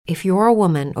If you're a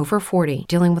woman over 40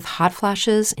 dealing with hot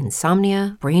flashes,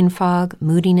 insomnia, brain fog,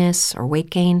 moodiness, or weight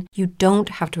gain, you don't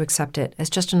have to accept it as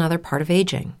just another part of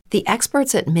aging. The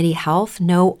experts at MIDI Health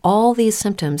know all these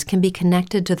symptoms can be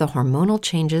connected to the hormonal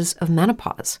changes of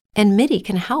menopause. And MIDI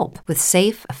can help with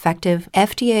safe, effective,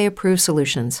 FDA-approved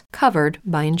solutions covered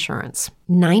by insurance.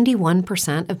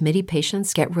 91% of MIDI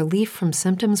patients get relief from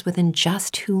symptoms within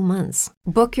just 2 months.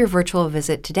 Book your virtual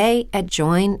visit today at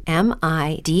joinmidi.com.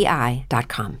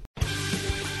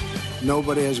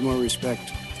 Nobody has more respect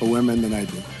for women than I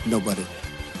do. Nobody.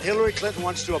 Hillary Clinton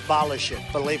wants to abolish it,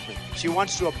 believe me. She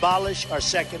wants to abolish our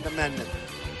Second Amendment.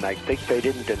 I think they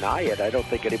didn't deny it. I don't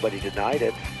think anybody denied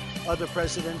it. Other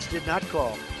presidents did not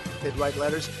call. They'd write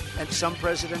letters, and some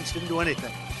presidents didn't do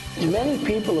anything. Many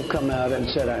people have come out and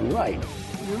said I'm right.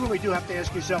 You really do have to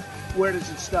ask yourself, where does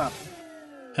it stop?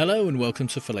 Hello and welcome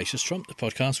to Fallacious Trump, the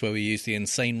podcast where we use the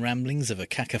insane ramblings of a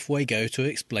cacafuego to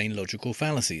explain logical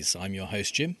fallacies. I'm your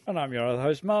host, Jim. And I'm your other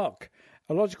host, Mark.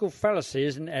 A logical fallacy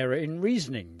is an error in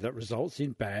reasoning that results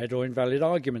in bad or invalid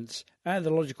arguments. And the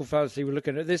logical fallacy we're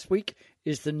looking at this week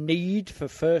is the need for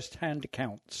first-hand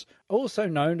accounts, also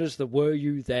known as the were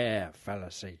you there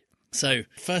fallacy. So,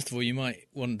 first of all, you might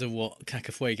wonder what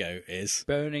cacafuego is.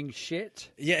 Burning shit?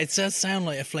 Yeah, it does sound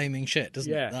like a flaming shit,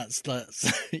 doesn't it? That's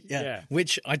yeah.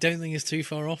 Which I don't think is too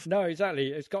far off. No, exactly.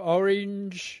 It's got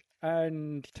orange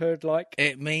and turd-like.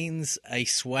 It means a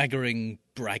swaggering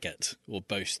braggart or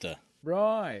boaster.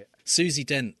 Right. Susie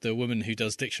Dent, the woman who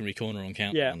does Dictionary Corner on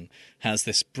Countdown, has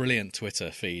this brilliant Twitter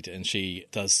feed, and she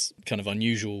does kind of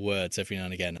unusual words every now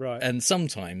and again. Right. And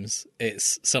sometimes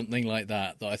it's something like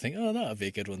that I think, oh, that would be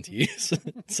a good one to use.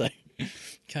 So,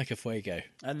 cacafuego.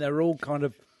 And they're all kind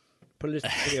of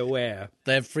politically aware.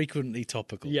 They're frequently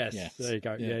topical. Yes, there you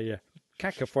go. Yeah.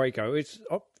 Cacafuego, it's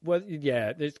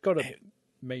got to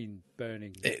mean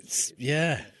burning. It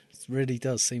really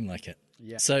does seem like it.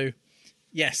 Yeah. So,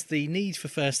 yes, the need for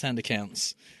first-hand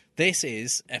accounts. This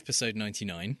is episode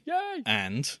 99. Yay!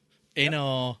 And in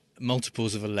our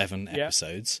multiples of 11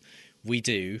 episodes, we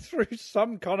do... Through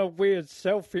some kind of weird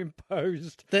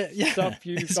self-imposed stuff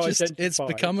you've identified. It's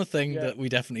become a thing that we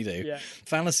definitely do. Yeah.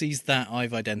 Fallacies that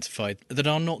I've identified that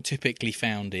are not typically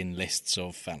found in lists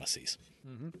of fallacies.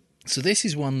 Mm-hmm. So this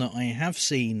is one that I have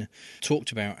seen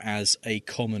talked about as a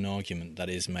common argument that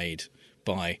is made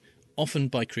often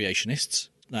by creationists.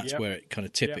 That's where it kind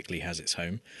of typically has its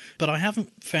home. But I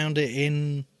haven't found it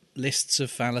in lists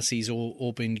of fallacies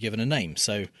or been given a name.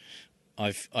 So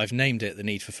I've named it the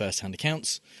need for first-hand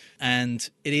accounts. And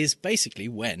it is basically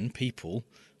when people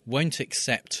won't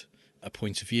accept a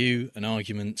point of view, an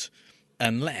argument,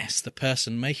 unless the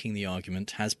person making the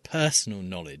argument has personal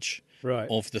knowledge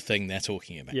of the thing they're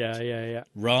talking about. Yeah.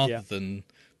 Rather than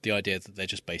the idea that they're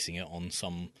just basing it on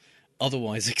some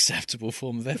otherwise acceptable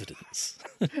form of evidence.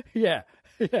 Yeah,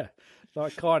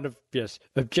 like kind of,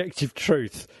 objective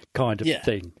truth kind of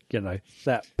thing,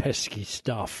 that pesky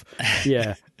stuff.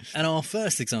 Yeah. And our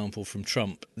first example from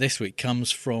Trump this week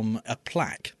comes from a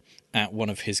plaque at one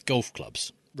of his golf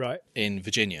clubs in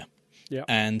Virginia. Yeah.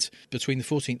 And between the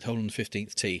 14th hole and the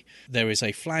 15th tee, there is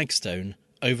a flagstone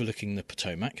overlooking the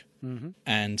Potomac,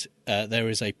 and there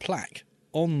is a plaque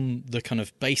on the kind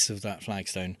of base of that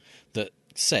flagstone that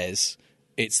says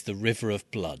it's the River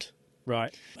of Blood.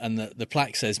 Right. And the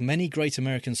plaque says, many great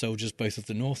American soldiers, both of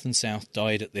the North and South,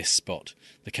 died at this spot.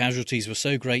 The casualties were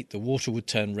so great the water would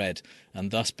turn red,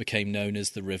 and thus became known as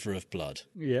the River of Blood.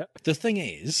 Yeah. The thing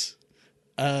is,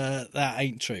 that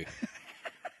ain't true.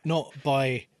 Not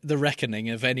by the reckoning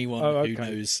of anyone who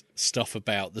knows stuff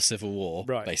about the Civil War,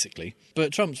 basically.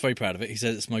 But Trump's very proud of it. He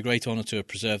says, it's my great honour to have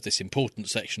preserved this important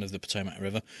section of the Potomac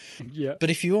River. Yeah. But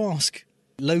if you ask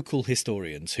local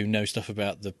historians who know stuff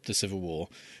about the Civil War,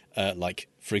 like,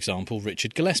 for example,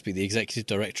 Richard Gillespie, the executive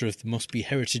director of the Mosby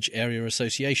Heritage Area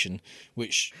Association,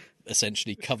 which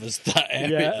essentially covers that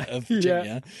area of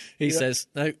Virginia. He says,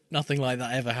 no, nothing like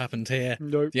that ever happened here.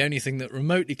 Nope. The only thing that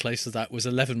remotely close to that was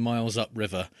 11 miles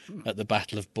upriver at the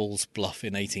Battle of Bull's Bluff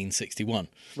in 1861.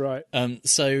 Right.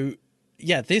 So,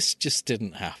 this just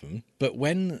didn't happen. But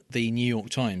when the New York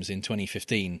Times in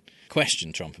 2015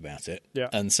 questioned Trump about it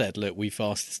and said, look, we've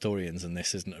asked historians and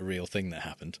this isn't a real thing that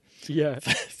happened. Yeah.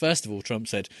 First of all, Trump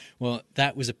said, well,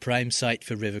 that was a prime site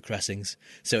for river crossings.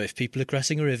 So if people are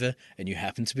crossing a river and you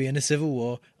happen to be in a civil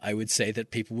war, I would say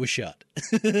that people were shot.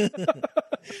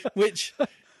 Which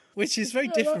is very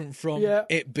different from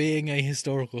it being a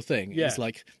historical thing. Yeah. It's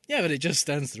like, but it just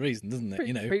stands to reason, doesn't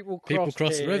it? People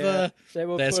cross the here, river, there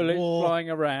were there's bullets war. flying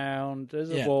around,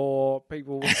 there's a war,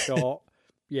 people were shot.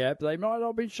 But they might not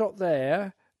have been shot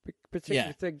there, particularly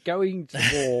if they're going to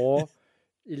war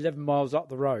 11 miles up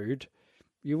the road.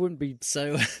 You wouldn't be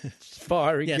So,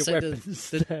 firing yeah, your so weapons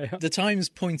there. the Times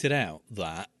pointed out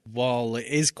that while it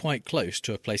is quite close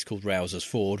to a place called Rousers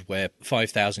Ford, where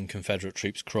 5,000 Confederate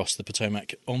troops crossed the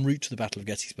Potomac en route to the Battle of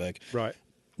Gettysburg, Right.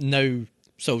 no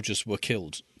soldiers were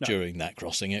killed No. during that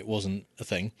crossing. It wasn't a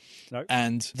thing. No.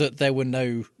 And that there were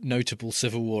no notable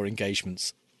Civil War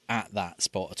engagements at that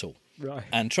spot at all. Right.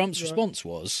 And Trump's response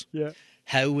was, Yeah.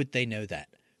 how would they know that?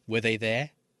 Were they there?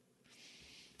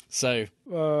 So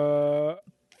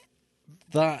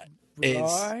that is,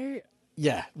 Right.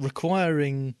 yeah,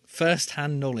 requiring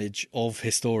first-hand knowledge of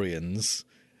historians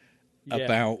Yeah.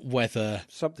 about whether,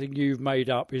 Something you've made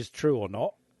up is true or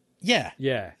not. yeah,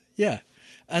 Yeah. yeah.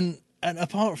 And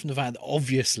apart from the fact that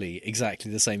obviously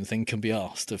exactly the same thing can be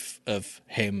asked of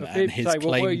him But and people his say, well,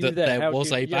 were claim you that there? there How was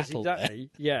do you- a yes, battle there. exactly.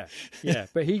 Yeah, yeah.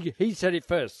 But he said it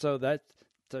first, so that's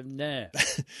nah.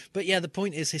 But yeah, the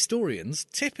point is historians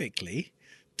typically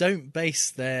don't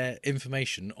base their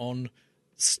information on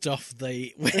stuff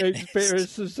they witnessed.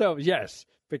 Experience themselves, yes,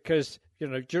 because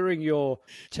during your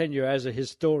tenure as a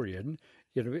historian,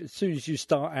 as soon as you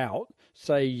start out,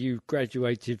 say you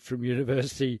graduated from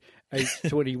university age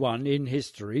 21 in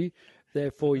history,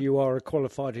 therefore you are a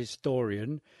qualified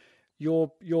historian. Your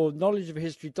knowledge of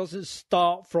history doesn't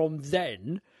start from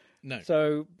then. No.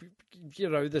 So,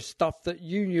 the stuff that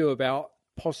you knew about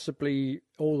possibly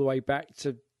all the way back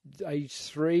to age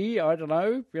 3, I don't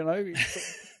know,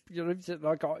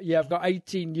 I've got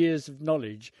 18 years of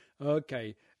knowledge.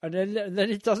 Okay. And then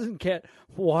it doesn't get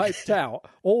wiped out.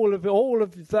 All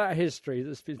of that history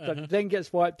that's been done then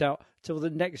gets wiped out till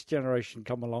the next generation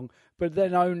come along. But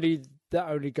then that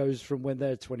only goes from when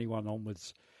they're 21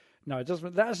 onwards. No, it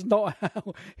doesn't. That's not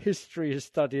how history is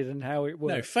studied and how it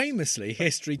works. No, famously,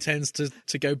 history tends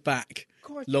to go back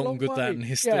Quite a long longer way. than Yeah.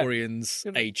 historians'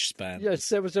 age span. Yes,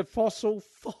 there was a fossil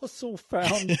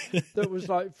found that was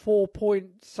like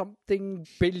 4-point-something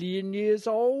billion years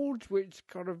old, which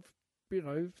kind of,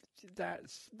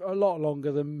 that's a lot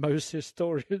longer than most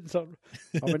historians. I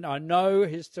mean, I know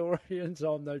historians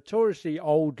are notoriously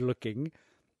old-looking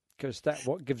because that's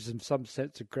what gives them some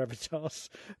sense of gravitas.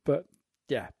 But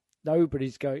yeah,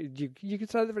 nobody's going. You can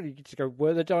say that. You can just go,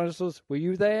 were the dinosaurs? Were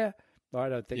you there? I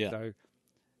don't think so.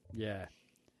 Yeah.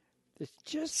 It's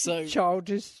just a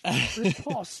childish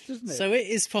riposte, isn't it? So it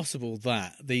is possible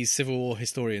that these Civil War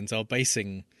historians are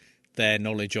basing their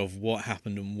knowledge of what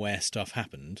happened and where stuff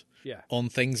happened on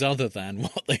things other than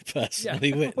what they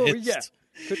personally witnessed. Oh,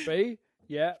 yeah, could be.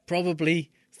 Yeah. Probably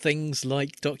things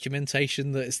like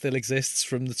documentation that still exists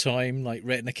from the time, like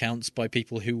written accounts by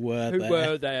people who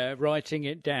were there, writing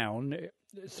it down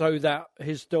so that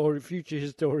future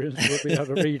historians will be able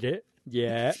to read it.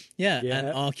 Yeah. And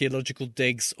archaeological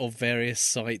digs of various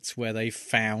sites where they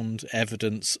found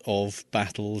evidence of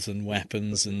battles and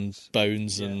weapons and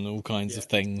bones and all kinds of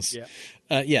things.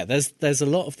 There's a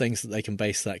lot of things that they can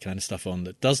base that kind of stuff on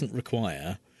that doesn't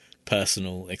require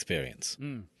personal experience.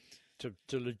 To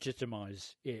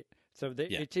legitimise it. So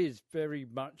it is very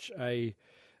much a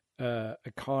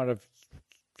kind of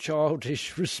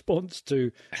childish response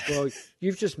to, well,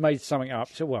 you've just made something up.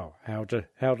 So, well, how do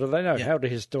they know? How do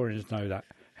historians know that?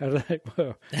 How do they?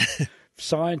 Well,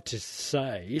 scientists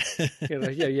say,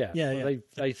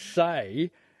 They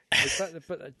say,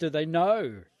 but do they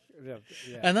know? Yeah.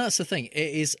 And that's the thing.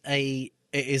 It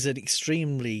is an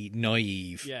extremely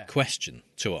naive question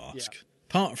to ask.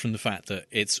 Apart from the fact that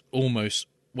it's almost,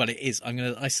 well, it is.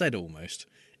 I said almost.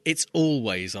 It's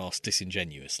always asked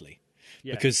disingenuously,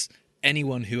 because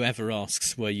anyone who ever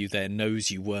asks, "Were you there?"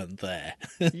 knows you weren't there.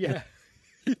 Yeah.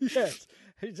 Yes.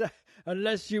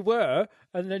 Unless you were,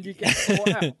 and then you get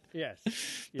caught out. Yes.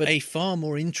 But a far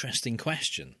more interesting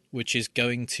question, which is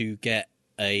going to get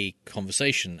a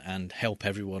conversation and help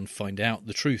everyone find out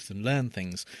the truth and learn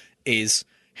things, is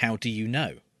how do you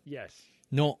know? Yes.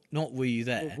 Not were you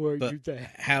there, but you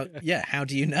there? How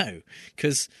do you know?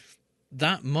 Because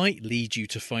that might lead you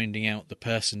to finding out the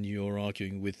person you're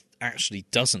arguing with actually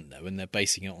doesn't know and they're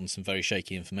basing it on some very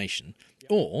shaky information.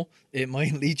 Or it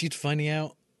might lead you to finding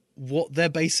out what they're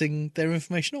basing their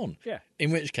information on. Yeah.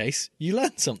 In which case, you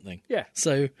learn something. Yeah.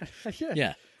 So,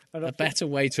 Yeah. And a better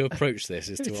way to approach this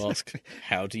is to ask,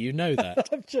 how do you know that?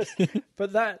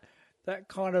 But that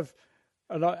kind of,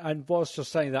 and whilst you're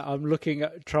saying that, I'm looking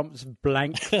at Trump's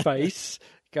blank face,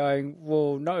 going,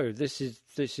 "Well, no, this is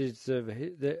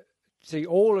see,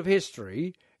 all of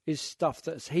history is stuff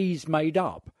that he's made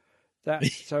up.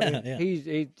 He's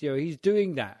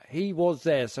doing that. He was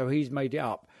there, so he's made it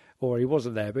up, or he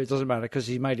wasn't there, but it doesn't matter because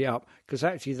he made it up. Because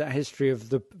actually, that history of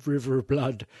the River of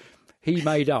Blood, he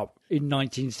made up in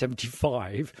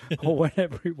 1975 or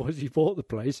whenever it was he bought the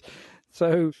place.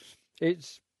 So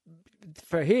it's."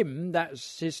 for him,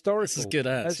 that's historical. That's as good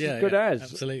as. That's yeah, as good yeah, as.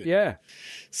 Absolutely. Yeah.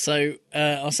 So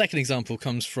our second example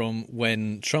comes from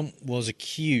when Trump was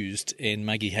accused in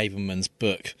Maggie Haberman's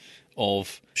book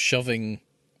of shoving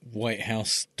White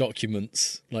House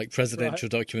documents, like presidential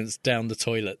documents, down the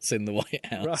toilets in the White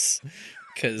House.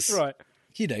 Because,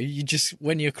 you know, you just,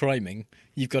 when you're criming,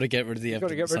 you've got to get rid of the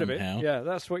evidence somehow. Of it. Yeah,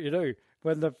 that's what you do.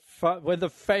 When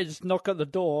the feds knock at the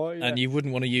door. Yeah. And you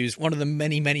wouldn't want to use one of the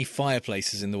many, many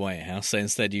fireplaces in the White House, so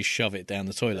instead you shove it down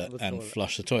the toilet and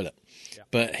flush the toilet. Yeah.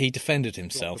 But he defended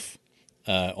himself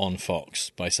on Fox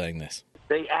by saying this.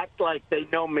 They act like they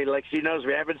know me, like she knows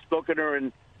me. I haven't spoken to her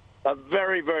in a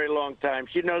very, very long time.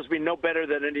 She knows me no better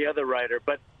than any other writer,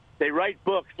 but they write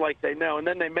books like they know, and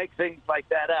then they make things like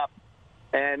that up.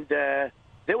 And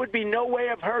there would be no way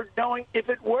of her knowing if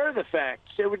it were the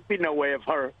facts. There would be no way of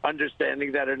her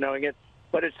understanding that or knowing it.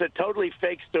 But it's a totally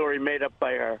fake story made up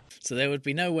by her. So there would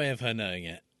be no way of her knowing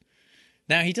it.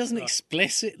 Now, he doesn't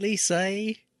explicitly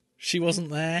say she wasn't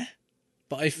there,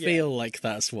 but I feel like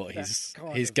that's what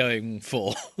he's going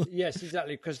for. Yes,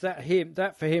 exactly, because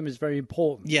that for him is very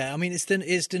important. Yeah, I mean,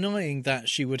 it's denying that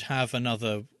she would have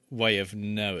another way of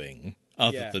knowing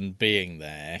other than being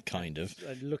there, kind of.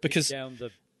 Looking down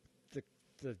the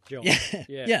job.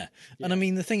 Yeah. And I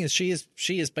mean, the thing is, she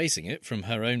is basing it from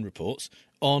her own reports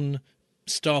on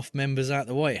staff members at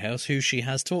the White House who she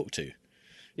has talked to,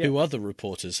 who other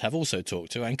reporters have also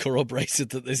talked to and corroborated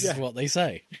that this is what they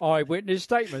say. Eyewitness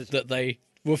statements. That they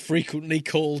were frequently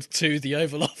called to the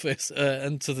Oval Office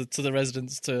and to the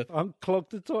residents to unclog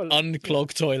the toilets.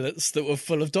 Unclog toilets that were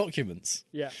full of documents.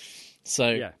 Yeah.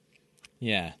 So,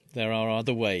 yeah, there are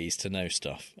other ways to know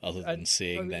stuff other than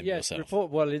seeing them yourself.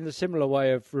 In the similar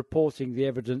way of reporting the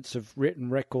evidence of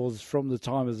written records from the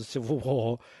time of the Civil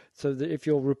War, so that if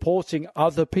you're reporting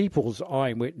other people's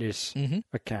eyewitness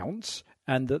accounts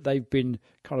and that they've been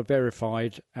kind of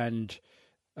verified and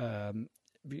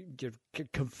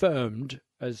confirmed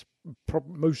as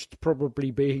most probably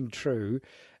being true,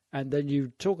 and then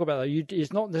you talk about that,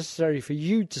 it's not necessary for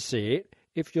you to see it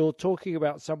if you're talking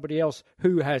about somebody else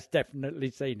who has definitely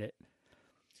seen it.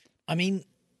 I mean,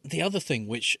 the other thing,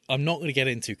 which I'm not going to get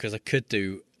into because I could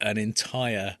do an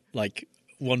entire, like,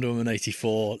 Wonder Woman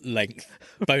 84 length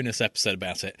bonus episode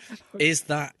about it, is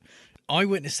that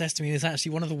eyewitness testimony is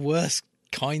actually one of the worst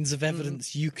kinds of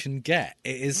evidence you can get.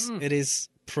 It is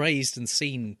praised and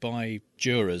seen by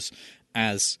jurors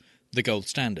as the gold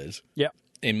standard. Yeah.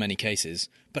 In many cases,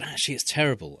 but actually it's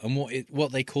terrible. And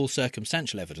what they call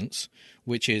circumstantial evidence,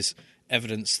 which is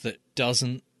evidence that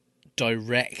doesn't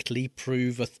directly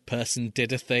prove a person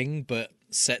did a thing, but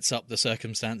sets up the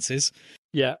circumstances,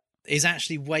 is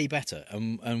actually way better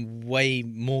and way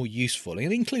more useful.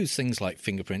 And it includes things like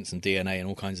fingerprints and DNA and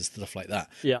all kinds of stuff like that.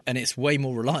 Yeah. And it's way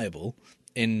more reliable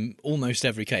in almost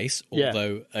every case,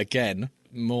 although, again,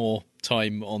 more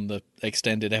time on the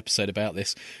extended episode about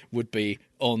this would be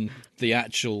on the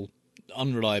actual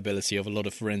unreliability of a lot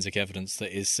of forensic evidence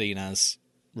that is seen as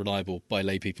reliable by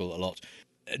lay people a lot.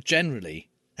 Generally,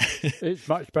 it's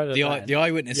much better. The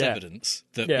eyewitness evidence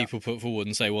that people put forward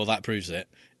and say, well, that proves it,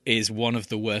 is one of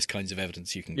the worst kinds of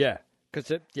evidence you can get. Yeah.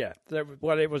 Because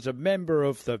it was a member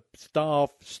of the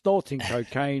staff snorting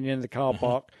cocaine in the car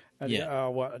park. And,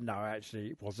 no,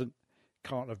 actually, it wasn't.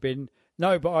 Can't have been.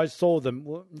 No, but I saw them.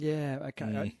 Well,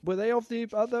 okay. Were they of the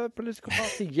other political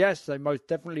party? Yes, they most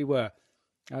definitely were.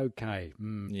 Okay.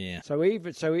 Yeah. So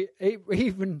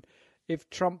even if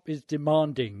Trump is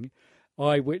demanding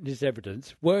eyewitness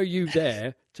evidence, were you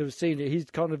there to have seen it? He's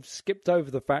kind of skipped over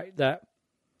the fact that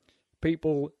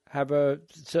people have a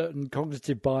certain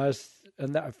cognitive bias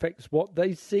and that affects what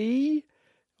they see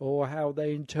or how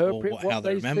they interpret what they see. Or how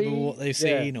they remember what they've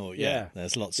seen.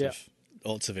 There's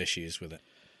lots of issues with it.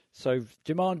 So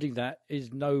demanding that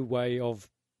is no way of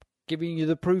giving you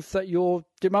the proof that you're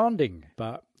demanding.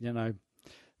 But,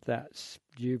 that's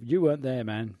you weren't there,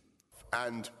 man.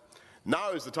 And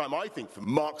now is the time, I think, for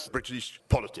Mark's British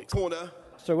politics corner.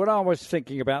 So when I was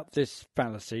thinking about this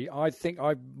fallacy, I think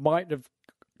I might have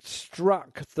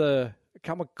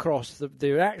come across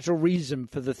the actual reason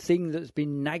for the thing that's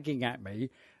been nagging at me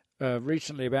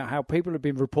recently about how people have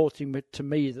been reporting to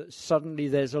me that suddenly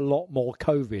there's a lot more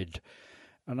COVID.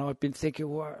 And I've been thinking,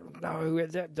 well, no,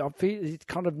 I feel it's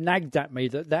kind of nagged at me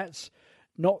that that's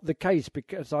not the case,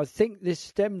 because I think this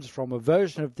stems from a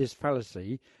version of this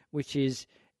fallacy, which is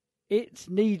it's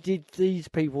needed these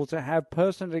people to have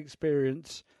personal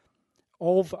experience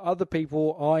of other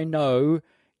people I know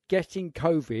getting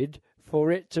COVID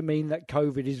for it to mean that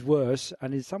COVID is worse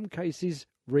and in some cases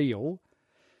real.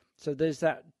 So there's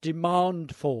that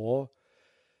demand for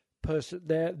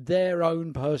their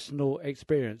own personal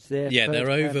experience. They're first-hand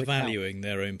overvaluing account.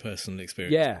 their own personal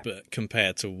experience, but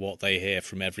compared to what they hear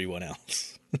from everyone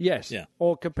else. Yes, yeah.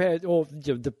 Or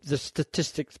the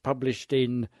statistics published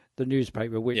in the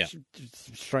newspaper, which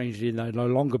strangely they're no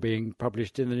longer being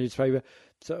published in the newspaper.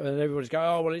 So everybody's going,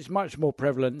 oh well, it's much more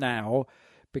prevalent now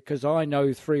because I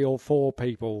know 3 or 4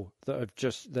 people that have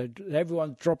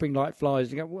everyone's dropping like flies.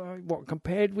 And go, well, what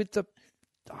compared with the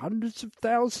hundreds of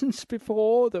thousands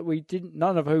before that we didn't,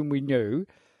 none of whom we knew.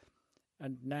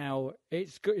 And now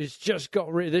it's just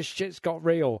got real. This shit's got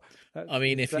real. I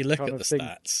mean, if you look at the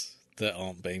stats that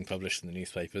aren't being published in the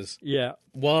newspapers,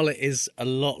 while it is a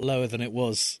lot lower than it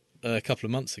was a couple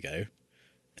of months ago,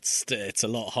 it's a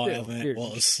lot higher than it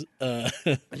was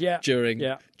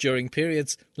during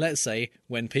periods, let's say,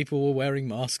 when people were wearing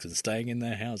masks and staying in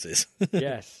their houses.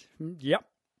 Yes. Yep.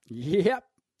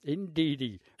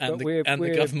 Indeedy. And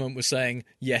the government was saying,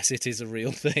 yes, it is a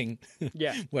real thing.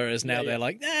 Yeah. Whereas now they're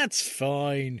like, that's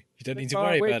fine. You don't need to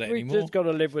worry about it anymore. We've just got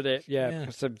to live with it. Yeah.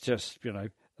 Because they've just,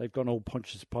 they've gone all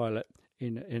Pontius Pilate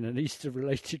in an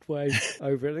Easter-related way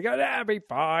over it. They go, that'll be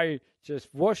fine.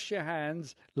 Just wash your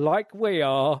hands like we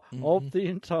are of the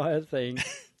entire thing,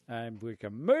 and we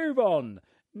can move on.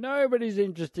 Nobody's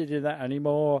interested in that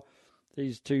anymore.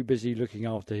 He's too busy looking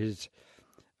after his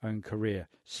own career.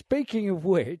 Speaking of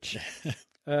which,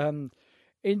 in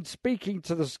speaking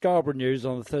to the Scarborough News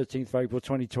on the 13th of April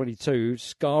 2022,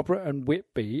 Scarborough and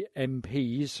Whitby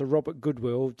MP Sir Robert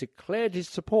Goodwill declared his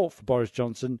support for Boris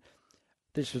Johnson.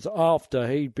 This was after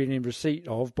he'd been in receipt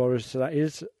of, Boris that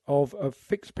is, of a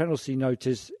fixed penalty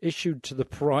notice issued to the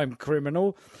prime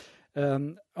criminal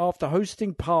after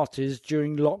hosting parties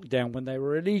during lockdown when they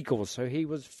were illegal. So he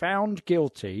was found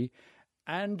guilty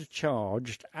and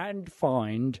charged and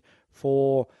fined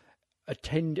for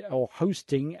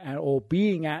hosting or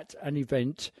being at an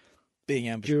event. Being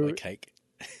ambushed by cake.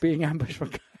 Being ambushed by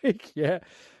cake, yeah.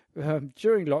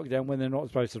 During lockdown when they're not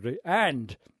supposed to be.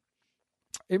 And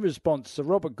in response, Sir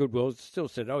Robert Goodwill still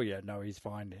said, oh, yeah, no, he's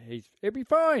fine. He'll be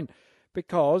fine.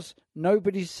 Because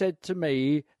nobody said to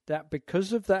me that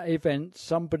because of that event,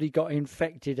 somebody got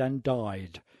infected and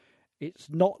died. It's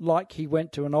not like he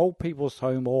went to an old people's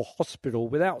home or hospital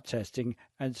without testing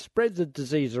and spread the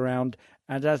disease around,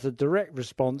 and as a direct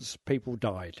response, people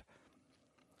died.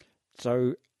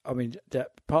 So, I mean,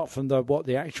 apart from what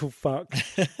the actual fuck,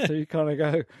 so you kind of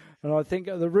go, and I think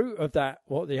at the root of that,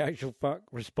 what the actual fuck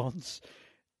response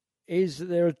is that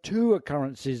there are 2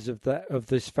 occurrences of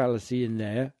this fallacy in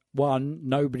there. One,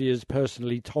 nobody has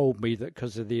personally told me that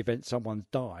because of the event someone's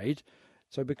died.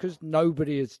 So because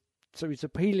so he's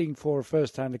appealing for a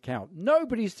first-hand account.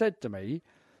 Nobody said to me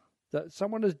that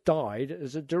someone has died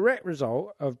as a direct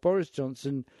result of Boris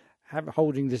Johnson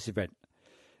holding this event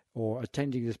or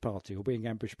attending this party or being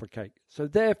ambushed by cake. So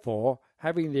therefore,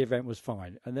 having the event was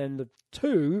fine. And then the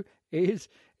 2 is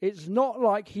it's not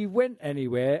like he went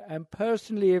anywhere and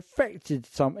personally infected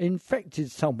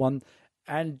someone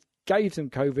and gave them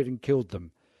COVID and killed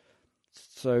them.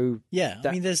 So yeah,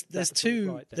 I mean, there's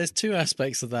 2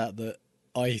 aspects of that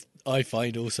I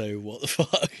find also what the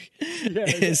fuck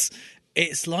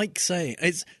It's like saying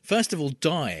first of all,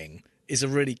 dying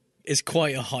is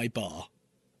quite a high bar.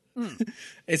 I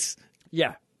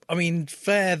mean,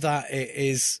 fair that it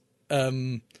is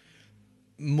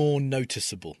more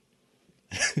noticeable.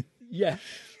 But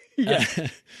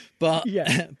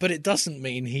it doesn't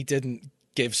mean he didn't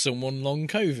give someone long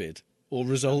COVID or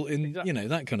result in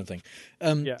that kind of thing.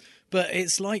 But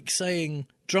it's like saying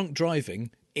drunk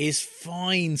driving is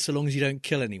fine so long as you don't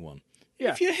kill anyone.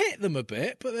 If you hit them a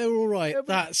bit, but they're all right,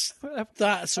 that's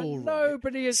all right.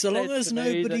 Nobody has so long said as to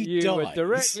me nobody that you dies. were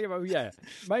directly, mainly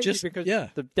because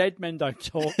the dead men don't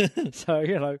talk. So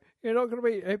you're not going to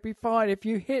be. It'd be fine if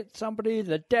you hit somebody in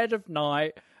the dead of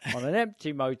night on an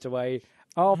empty motorway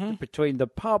between the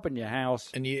pub and your house.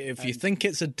 And if you think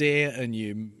it's a deer and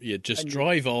you just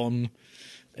drive on.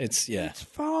 It's fine. It's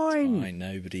fine.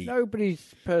 Nobody's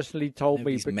personally told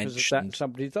me because of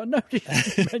that.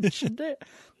 Nobody's mentioned it.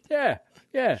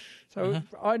 Yeah. So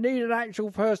I need an actual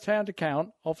first-hand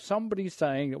account of somebody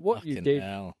saying that what you did.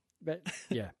 But,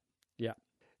 yeah.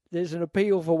 There's an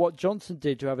appeal for what Johnson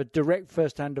did to have a direct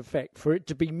first-hand effect, for it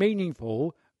to be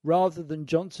meaningful, rather than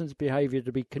Johnson's behaviour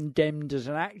to be condemned as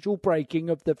an actual breaking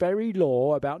of the very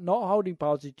law about not holding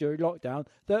parties during lockdown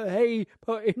that he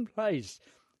put in place.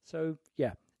 So,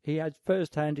 yeah, he had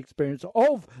first-hand experience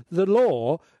of the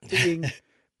law being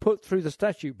put through the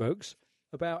statute books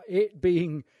about it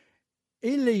being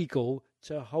illegal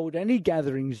to hold any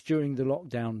gatherings during the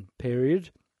lockdown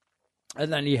period.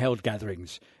 And then he held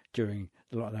gatherings during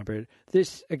the lockdown period.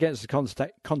 This against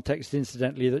the context,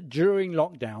 incidentally, that during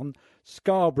lockdown,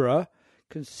 Scarborough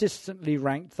consistently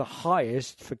ranked the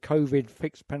highest for COVID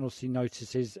fixed penalty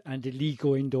notices and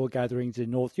illegal indoor gatherings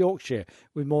in North Yorkshire,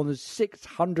 with more than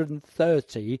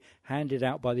 630 handed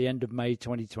out by the end of May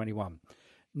 2021.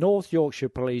 North Yorkshire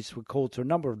police were called to a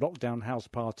number of lockdown house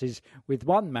parties, with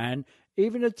one man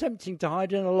even attempting to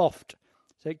hide in a loft.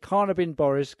 So it can't have been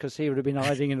Boris, because he would have been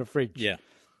hiding in a fridge. Yeah.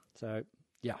 So,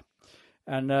 yeah.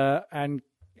 And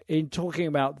in talking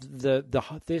about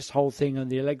this whole thing and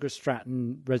the Allegra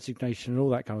Stratton resignation and all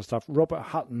that kind of stuff, Robert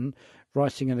Hutton,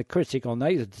 writing in The Critic on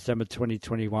 8th of December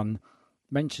 2021,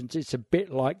 mentions it's a bit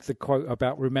like the quote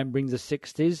about remembering the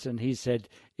 60s, and he said,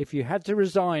 if you had to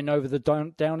resign over the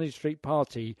Downing Street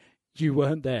party, you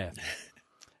weren't there.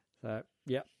 So,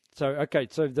 yeah. So, okay,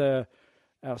 so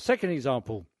our second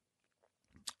example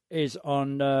is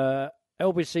on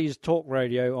LBC's Talk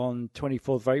Radio on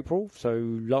 24th of April,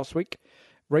 so last week.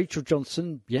 Rachel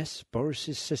Johnson, yes,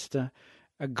 Boris's sister,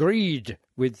 agreed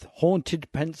with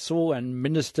haunted pencil and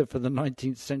Minister for the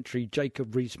 19th Century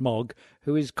Jacob Rees-Mogg,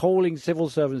 who is calling civil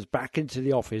servants back into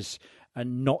the office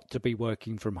and not to be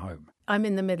working from home. I'm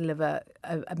in the middle of a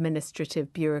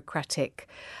administrative, bureaucratic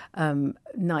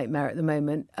nightmare at the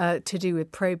moment to do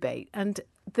with probate. And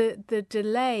the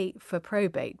delay for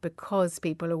probate, because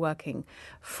people are working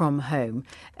from home,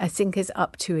 I think is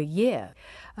up to a year.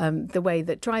 The way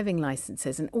that driving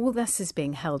licenses and all this is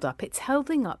being held up, it's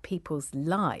holding up people's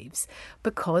lives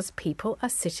because people are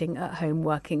sitting at home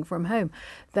working from home.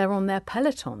 They're on their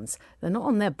Pelotons. They're not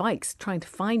on their bikes trying to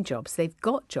find jobs. They've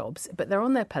got jobs, but they're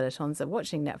on their Pelotons, they're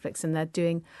watching Netflix, and they're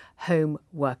doing home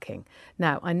working.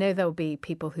 Now, I know there'll be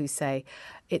people who say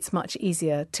it's much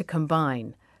easier to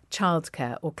combine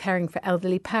childcare or caring for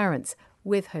elderly parents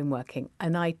with home working,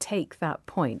 and I take that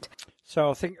point. So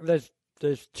I think there's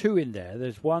two in there.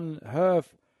 There's one,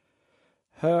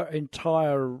 her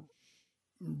entire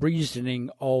reasoning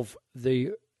of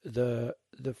the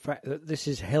fact that this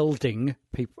is holding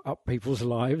up people's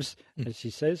lives, as she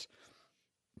says,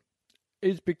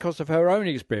 is because of her own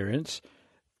experience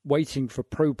waiting for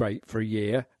probate for a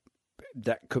year.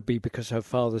 That could be because her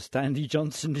father, Stanley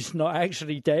Johnson, is not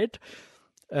actually dead.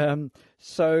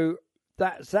 So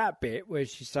that's that bit where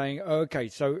she's saying, okay,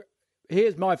 so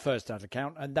here's my first-hand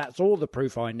account, and that's all the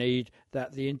proof I need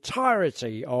that the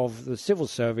entirety of the civil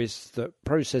service that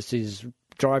processes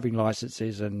driving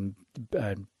licenses and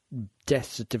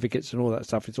death certificates and all that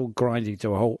stuff, it's all grinding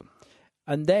to a halt.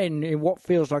 And then in what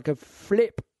feels like a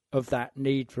flip of that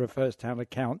need for a first-hand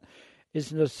account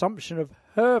is an assumption of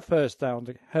her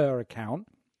her account,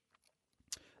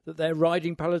 that they're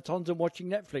riding Pelotons and watching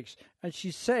Netflix. And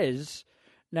she says,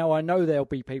 now I know there'll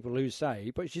be people who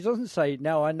say, but she doesn't say,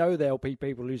 now I know there'll be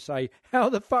people who say, how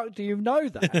the fuck do you know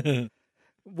that?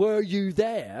 Were you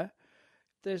there?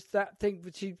 There's that thing,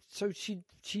 but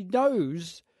she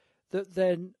knows that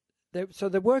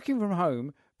they're working from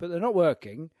home, but they're not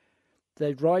working.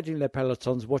 They're riding their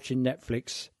Pelotons, watching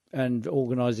Netflix and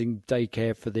organising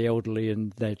daycare for the elderly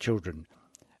and their children.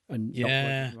 And not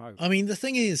working from home. I mean, the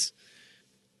thing is,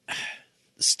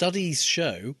 studies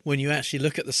show, when you actually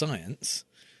look at the science,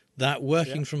 that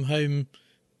working from home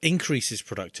increases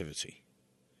productivity.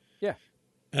 Yeah.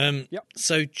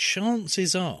 So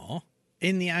chances are,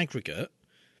 in the aggregate,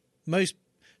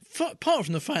 apart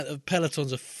from the fact that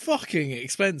Pelotons are fucking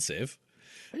expensive,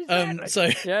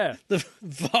 the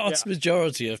vast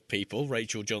majority of people,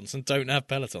 Rachel Johnson, don't have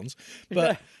Pelotons.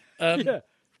 But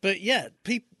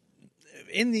people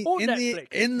in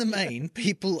the main,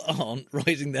 people aren't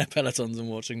riding their Pelotons and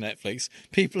watching Netflix.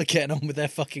 People are getting on with their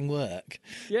fucking work,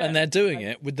 and they're doing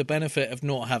it with the benefit of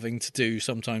not having to do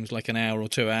sometimes like an hour or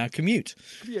 2 hour commute.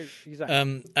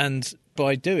 Exactly. And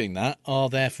by doing that, are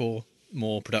therefore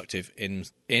more productive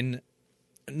in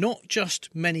not just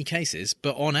many cases,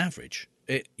 but on average.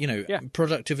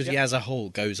 Productivity as a whole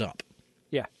goes up.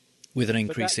 Yeah. With an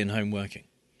increase in home working.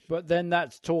 But then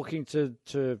that's talking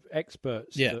to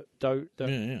experts that don't.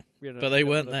 But they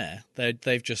weren't there.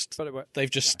 They've just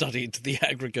studied the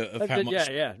aggregate of how much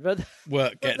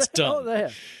work gets done.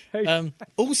 Not there.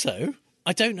 Also,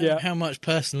 I don't know how much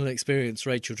personal experience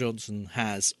Rachel Johnson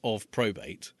has of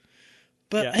probate,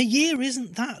 but a year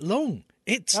isn't that long.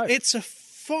 It's a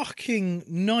fucking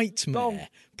nightmare.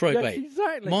 Probate. Yeah,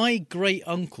 exactly. My great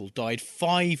uncle died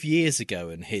 5 years ago,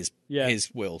 and his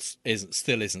will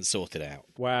isn't sorted out.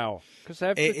 Wow, because they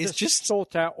have to just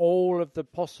sort out all of the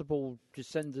possible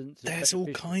descendants. There's all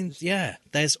kinds.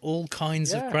 There's all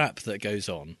kinds of crap that goes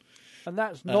on, and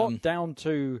that's not down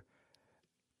to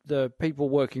the people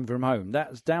working from home.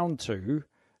 That's down to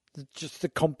just the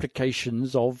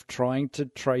complications of trying to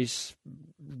trace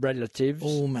relatives,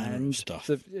 all manner and of stuff.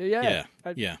 Yeah.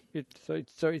 So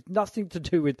it's nothing to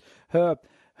do with her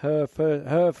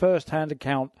first-hand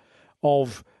account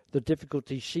of the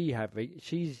difficulty she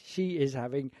is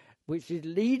having, which is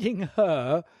leading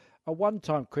her, a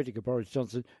one-time critic of Boris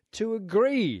Johnson, to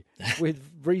agree with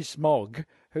Rees-Mogg,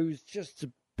 who's just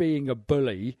being a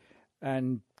bully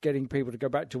and getting people to go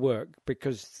back to work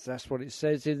because that's what it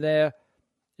says in their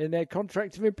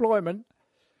contract of employment.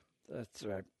 That's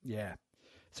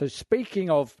So speaking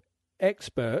of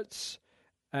experts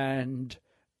and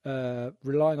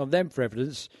relying on them for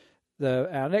evidence,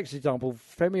 our next example,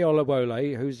 Femi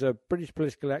Olawole, who's a British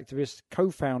political activist,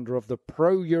 co-founder of the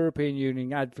pro-European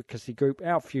Union advocacy group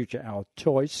Our Future, Our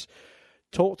Choice,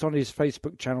 talked on his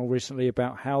Facebook channel recently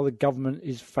about how the government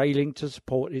is failing to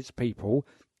support its people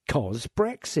because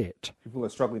Brexit. People are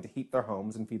struggling to heat their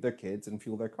homes and feed their kids and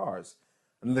fuel their cars.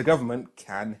 And the government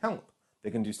can help. They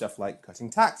can do stuff like cutting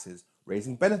taxes,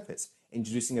 raising benefits,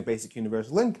 introducing a basic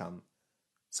universal income.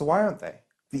 So why aren't they?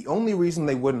 The only reason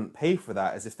they wouldn't pay for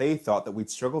that is if they thought that we'd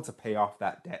struggle to pay off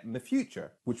that debt in the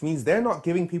future, which means they're not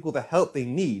giving people the help they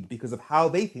need because of how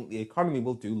they think the economy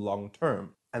will do long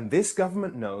term. And this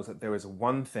government knows that there is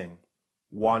one thing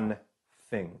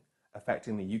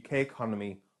affecting the UK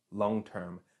economy long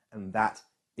term, and that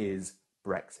is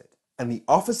Brexit. And the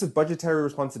Office of Budgetary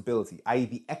Responsibility, i.e.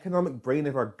 the economic brain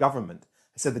of our government,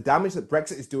 has said the damage that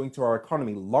Brexit is doing to our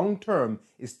economy long term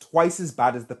is twice as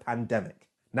bad as the pandemic.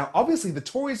 Now, obviously, the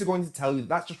Tories are going to tell you that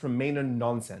that's just Remainer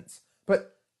nonsense.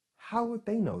 But how would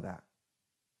they know that?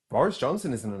 Boris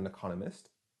Johnson isn't an economist.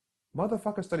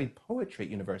 Motherfucker studied poetry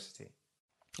at university.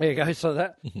 There you go. So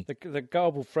that the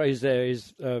garbled phrase there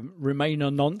is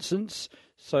Remainer nonsense.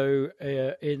 So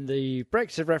in the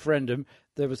Brexit referendum,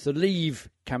 there was the Leave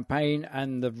campaign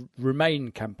and the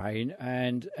Remain campaign.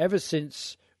 And ever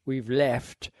since we've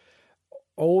left,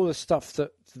 all the stuff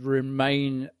that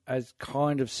Remain has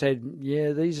kind of said,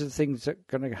 yeah, these are the things that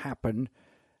are going to happen,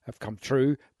 have come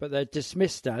true, but they're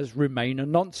dismissed as Remainer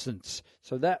nonsense.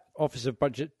 So that Office of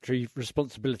Budgetary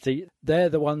Responsibility, they're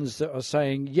the ones that are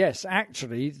saying, yes,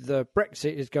 actually, the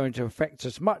Brexit is going to affect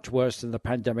us much worse than the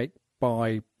pandemic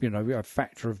by, a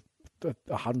factor of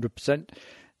 100%.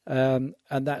 And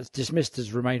that's dismissed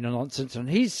as Remainer nonsense. And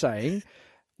he's saying,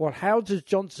 well, how does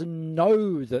Johnson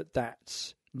know that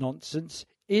that's nonsense?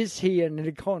 Is he an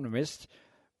economist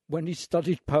when he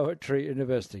studied poetry at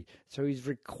university? So he's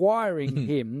requiring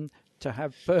him to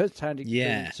have first-hand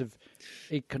experience of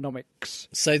economics.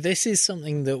 So this is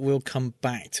something that we'll come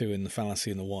back to in the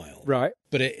fallacy in the wild, right?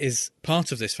 But it is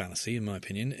part of this fallacy, in my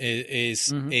opinion,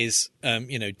 is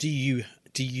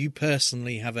do you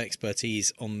personally have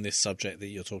expertise on this subject that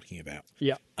you're talking about?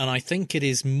 Yeah. And I think it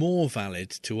is more valid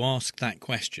to ask that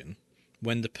question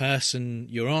when the person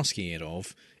you're asking it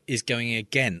of is going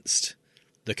against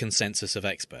the consensus of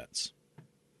experts.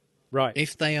 Right.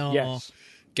 If they are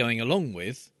going along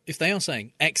with, if they are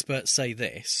saying experts say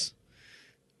this,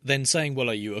 then saying, well,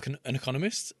 are you an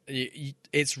economist?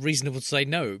 It's reasonable to say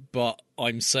no, but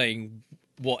I'm saying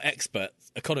what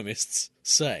economists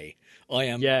say. I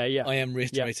am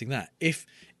reiterating that. If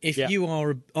you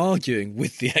are arguing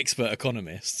with the expert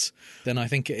economists, then I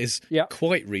think it is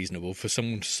quite reasonable for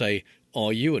someone to say,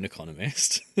 are you an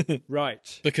economist?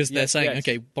 Right. Because they're saying,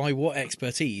 okay, by what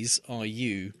expertise are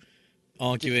you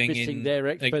arguing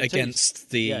against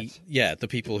the the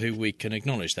people who we can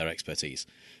acknowledge their expertise?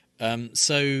 In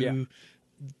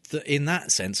that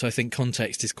sense, I think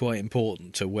context is quite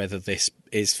important to whether this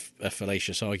is a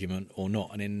fallacious argument or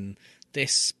not. And in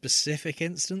this specific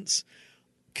instance,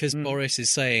 because Boris is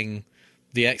saying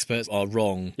the experts are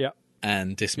wrong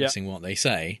and dismissing what they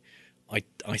say,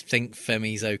 I think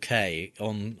Femi's okay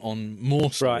on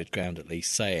more solid ground, at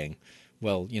least, saying,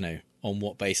 well, on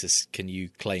what basis can you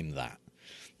claim that?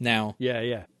 Now,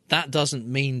 that doesn't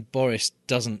mean Boris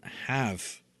doesn't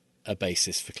have a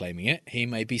basis for claiming it. He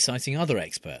may be citing other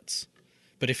experts.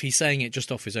 But if he's saying it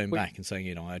just off his own back and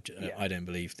saying, I don't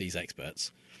believe these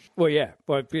experts. Well, yeah.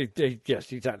 Well,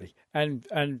 yes, exactly. And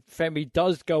Femi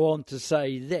does go on to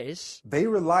say this. They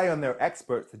rely on their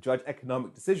experts to judge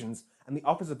economic decisions, and the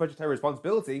Office of Budgetary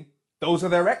Responsibility, those are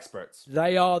their experts.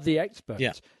 They are the experts.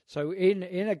 Yeah. So in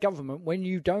a government, when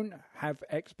you don't have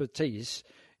expertise,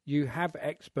 you have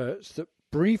experts that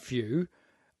brief you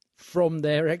from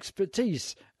their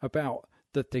expertise about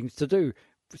the things to do.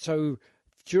 So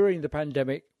during the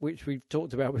pandemic, which we've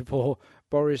talked about before,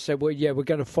 Boris said, well, we're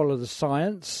going to follow the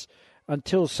science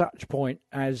until such point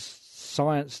as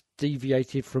science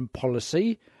deviated from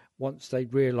policy. once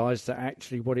they'd realised that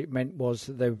actually what it meant was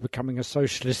that they were becoming a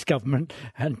socialist government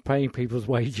and paying people's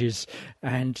wages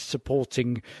and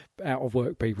supporting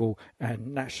out-of-work people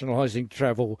and nationalising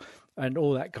travel and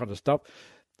all that kind of stuff.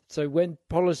 So when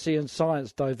policy and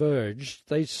science diverged,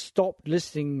 they stopped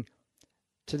listening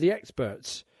to the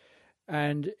experts.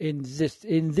 And in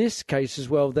this case as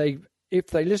well, if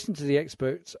they listen to the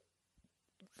experts,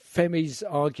 Femi's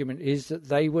argument is that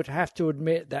they would have to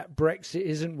admit that Brexit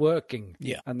isn't working.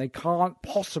 Yeah. And they can't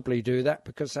possibly do that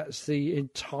because that's the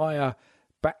entire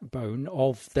backbone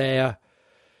of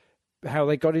how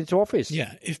they got into office.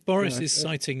 Yeah, if Boris is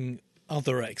citing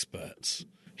other experts,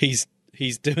 he's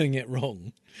doing it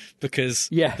wrong because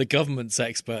the government's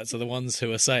experts are the ones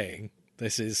who are saying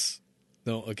this is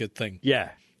not a good thing. Yeah.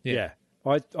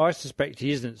 I suspect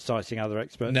he isn't citing other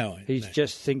experts. No. He's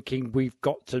just thinking we've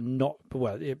got to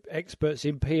experts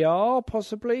in PR,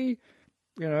 possibly.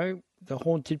 You know, the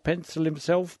haunted pencil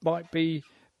himself might be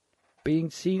being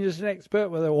seen as an expert,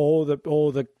 or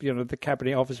the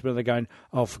cabinet office where they're going,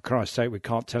 oh, for Christ's sake, we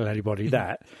can't tell anybody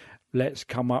that. Let's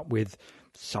come up with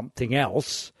something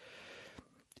else.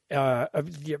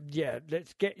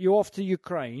 Let's get you off to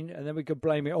Ukraine, and then we could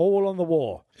blame it all on the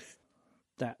war.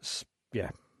 That's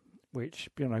which,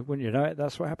 wouldn't you know it,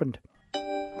 that's what happened. Well,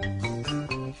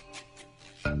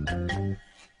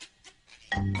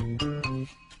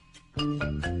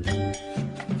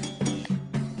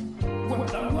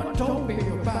 what told me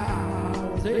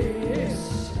about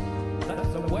this?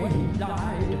 That's the way he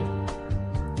died.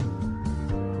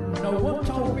 No one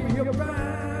told me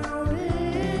about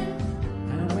it.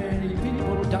 How many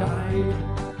people died?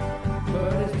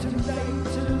 But it's too late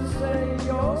to say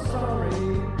you're sorry.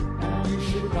 You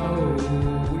should know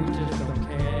we just don't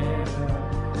care.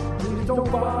 Please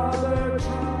don't bother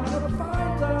trying to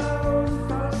find those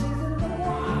fallacies in the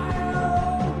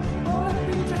wild. Oh, let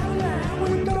me tell you how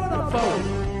we're gonna vote.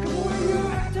 The way you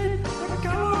acted, the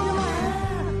color of your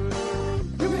hair.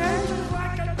 You behave just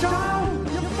like a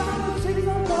child. Your fallacies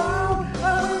are wild,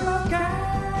 and we don't care.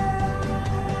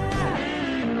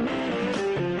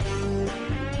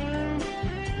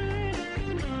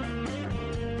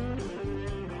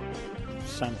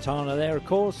 Santana there, of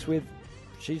course, with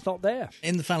She's Not There.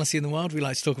 In the Fallacy in the Wild, we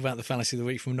like to talk about the Fallacy of the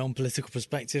Week from a non-political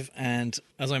perspective. And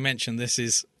as I mentioned, this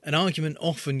is an argument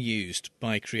often used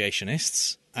by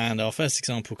creationists. And our first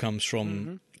example comes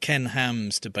from Ken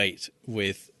Ham's debate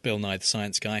with Bill Nye the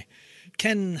Science Guy.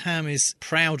 Ken Ham is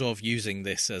proud of using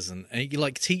this as he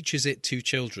teaches it to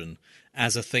children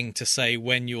as a thing to say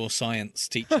when your science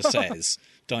teacher says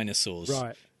dinosaurs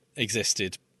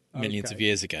existed millions of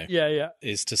years ago,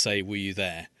 is to say, were you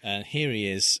there? And here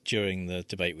he is during the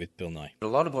debate with Bill Nye. A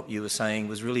lot of what you were saying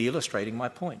was really illustrating my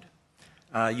point.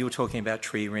 You were talking about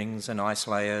tree rings and ice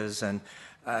layers and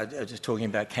just talking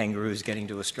about kangaroos getting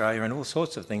to Australia and all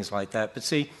sorts of things like that. But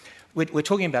see, we're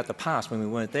talking about the past when we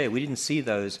weren't there. We didn't see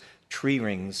those tree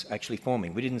rings actually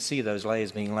forming. We didn't see those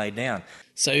layers being laid down.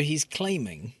 So he's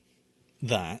claiming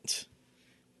that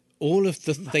all of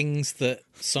the things that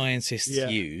scientists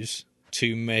use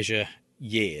to measure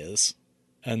years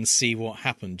and see what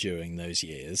happened during those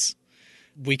years,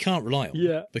 we can't rely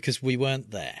on because we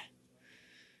weren't there.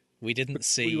 We didn't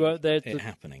see it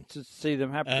happening. To see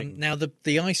them happening. Now,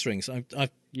 the ice rings,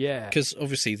 because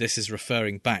obviously this is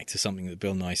referring back to something that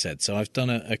Bill Nye said. So I've done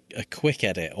a quick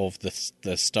edit of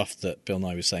the stuff that Bill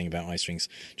Nye was saying about ice rings,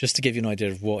 just to give you an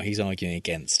idea of what he's arguing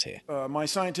against here. My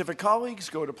scientific colleagues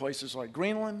go to places like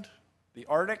Greenland, the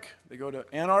Arctic, they go to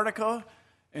Antarctica,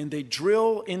 and they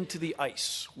drill into the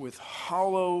ice with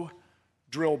hollow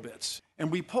drill bits.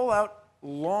 And we pull out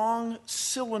long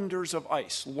cylinders of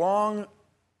ice, long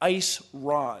ice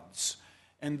rods.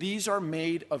 And these are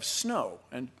made of snow.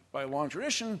 And by long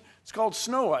tradition, it's called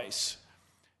snow ice.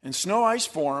 And snow ice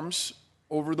forms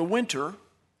over the winter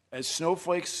as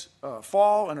snowflakes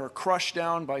fall and are crushed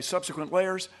down by subsequent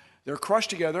layers. They're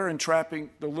crushed together and trapping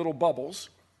the little bubbles.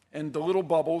 And the little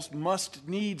bubbles must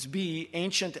needs be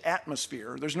ancient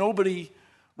atmosphere. There's nobody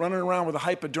running around with a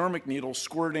hypodermic needle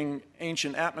squirting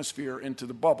ancient atmosphere into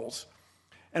the bubbles.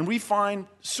 And we find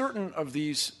certain of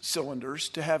these cylinders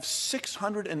to have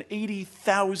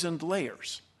 680,000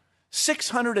 layers.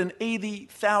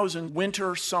 680,000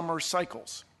 winter-summer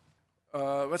cycles.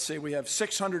 Let's say we have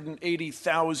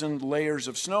 680,000 layers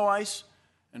of snow ice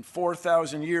and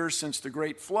 4,000 years since the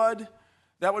Great Flood.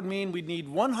 That would mean we'd need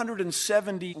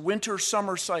 170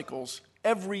 winter-summer cycles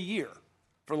every year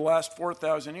for the last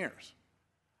 4,000 years.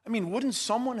 I mean, wouldn't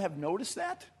someone have noticed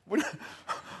that?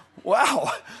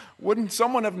 Wow. Wouldn't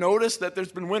someone have noticed that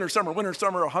there's been winter-summer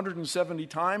 170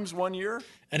 times one year?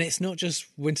 And it's not just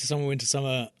winter-summer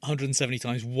 170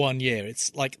 times 1 year.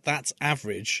 It's like that's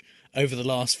average over the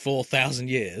last 4,000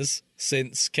 years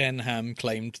since Ken Ham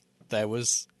claimed there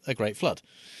was a great flood.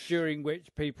 During which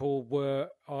people were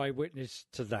eyewitness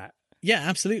to that. Yeah,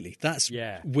 absolutely. That's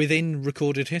within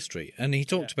recorded history. And he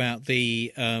talked about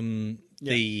the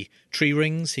tree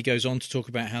rings. He goes on to talk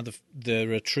about how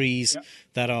there are trees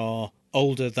that are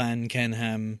older than Ken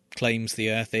Ham claims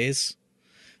the Earth is.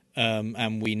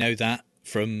 And we know that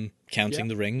from counting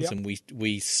the rings, and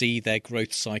we see their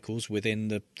growth cycles within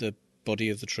the body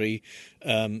of the tree.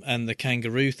 And the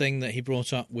kangaroo thing that he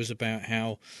brought up was about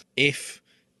how if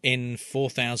in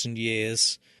 4,000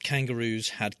 years kangaroos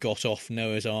had got off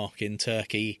Noah's Ark in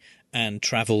Turkey and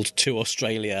travelled to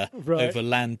Australia over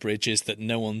land bridges that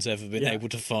no one's ever been able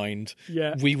to find,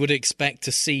 we would expect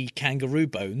to see kangaroo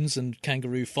bones and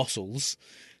kangaroo fossils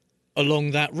along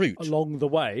that route. Along the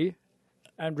way,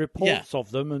 and reports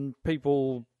of them, and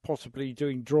people possibly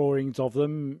doing drawings of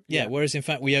them. Yeah, whereas in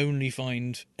fact we only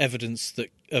find evidence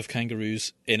of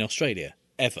kangaroos in Australia,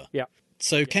 ever. Yeah.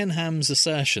 So Ken Ham's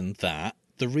assertion that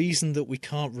the reason that we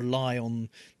can't rely on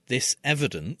this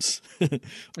evidence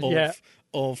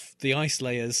of the ice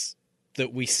layers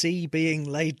that we see being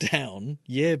laid down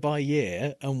year by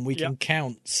year, and we can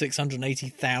count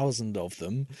 680,000 of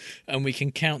them, and we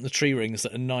can count the tree rings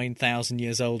that are 9,000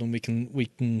 years old, and we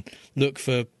can look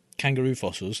for kangaroo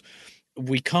fossils.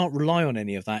 We can't rely on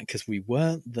any of that because we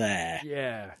weren't there.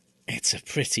 Yeah. It's a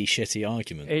pretty shitty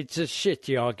argument. It's a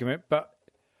shitty argument, but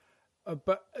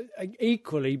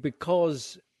equally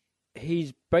because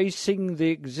he's basing the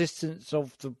existence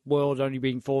of the world only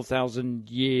being 4,000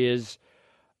 years.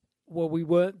 Well, we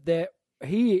weren't there.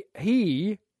 He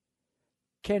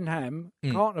Ken Ham,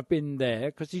 can't have been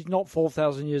there because he's not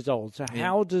 4,000 years old. So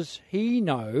how does he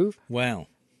know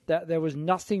that there was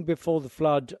nothing before the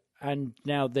flood and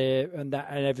now and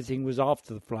everything was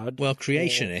after the flood? Well,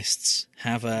 creationists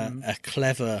have a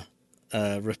clever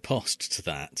riposte to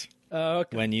that.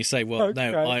 Okay. When you say, well,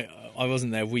 no, I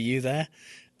wasn't there. Were you there?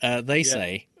 They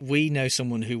say, we know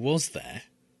someone who was there,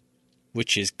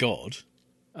 which is God.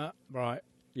 Right.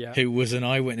 Yeah. Who was an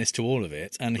eyewitness to all of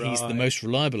it, and he's the most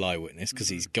reliable eyewitness because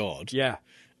he's God. Yeah.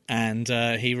 And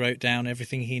he wrote down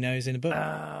everything he knows in a book.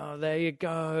 Oh, there you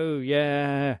go.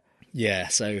 Yeah. Yeah,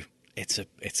 so it's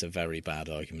a very bad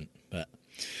argument, but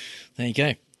there you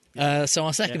go. So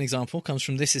our second example comes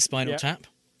from This Is Spinal Tap,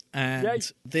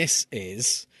 and this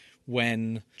is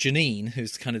when Janine,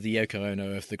 who's kind of the Yoko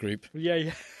Ono of the group,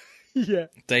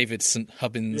 David St.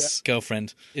 Hubbins'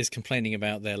 girlfriend, is complaining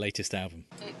about their latest album.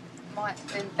 It might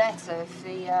have been better if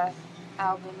the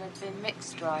album had been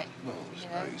mixed right. Well,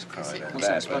 it's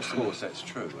of course, that's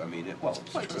true. I mean, it was.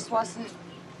 Well, it just wasn't.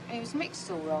 It was mixed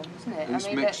all wrong, wasn't it? It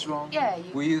was mixed wrong? Yeah.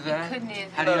 Were you there? You couldn't hear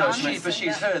the How do you know? drums But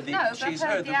she's heard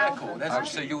the record. Album.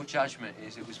 So your judgment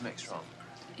is it was mixed wrong?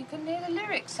 You couldn't hear the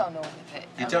lyrics on all of it.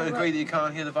 You don't agree that you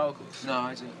can't hear the vocals? No,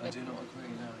 I do not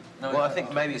agree, no. Well, I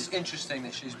think maybe it's interesting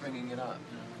that she's bringing it up.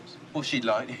 Well, she'd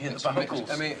like to hear the vocals.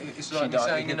 I mean, it's like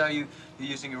saying, you're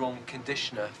using your wrong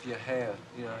conditioner for your hair.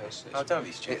 You know, oh, don't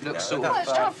be stupid. It looks sort of...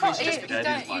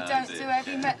 You don't do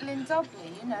heavy metal in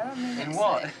Dobley, you know. I mean, in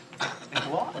what? In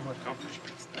what?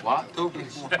 What? Dobley?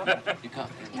 You can't.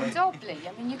 In Dobley,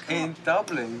 I mean, you can't. In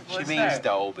Dublin? She means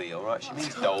Dolby, all right? She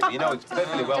means Dolby. You know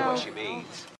perfectly well what she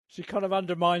means. She kind of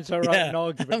undermines her own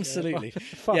argument. Absolutely.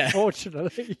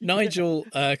 Unfortunately. Nigel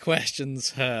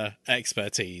questions her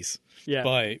expertise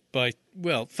by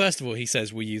well, first of all, he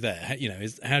says, "Were you there?" You know,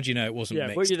 how do you know it wasn't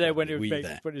mixed? Were you there when it was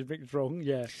mixed? When it was mixed wrong?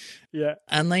 Yeah.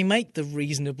 And they make the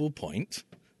reasonable point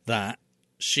that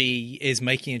she is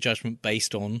making a judgment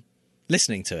based on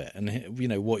listening to it and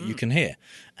what you can hear,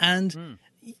 and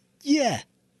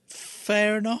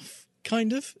fair enough.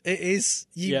 Kind of. It is.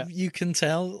 You can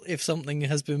tell if something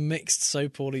has been mixed so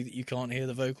poorly that you can't hear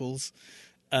the vocals,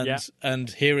 and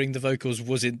hearing the vocals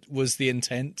was the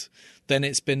intent, then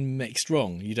it's been mixed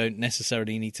wrong. You don't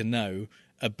necessarily need to know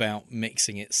about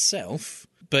mixing itself.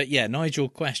 But Nigel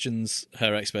questions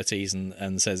her expertise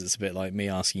and says it's a bit like me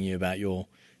asking you about your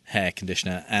hair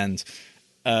conditioner, and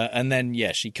then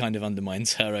she kind of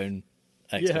undermines her own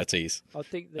expertise. I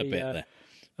think a bit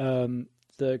there.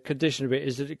 The condition of it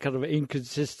is that it kind of an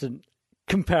inconsistent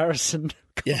comparison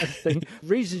kind of thing. The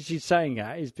reason she's saying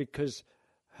that is because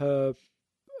her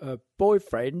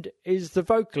boyfriend is the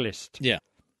vocalist. Yeah.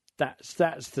 That's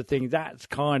the thing. That's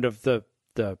kind of the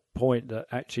point that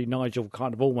actually Nigel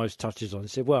kind of almost touches on. He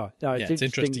said, well, no, it's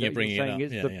interesting you're bringing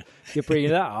it up. You're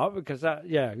bringing that up because that,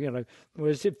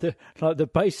 whereas if the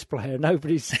bass player,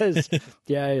 nobody says,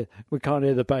 we can't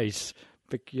hear the bass.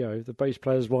 The bass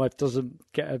player's wife doesn't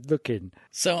get a look in.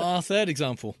 So our third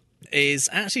example is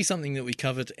actually something that we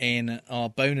covered in our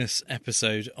bonus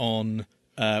episode on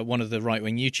one of the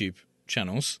right-wing YouTube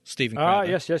channels, Stephen Ah,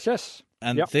 Crowder. yes.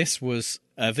 And this was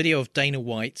a video of Dana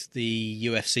White, the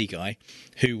UFC guy,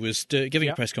 who was giving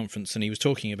a press conference, and he was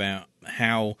talking about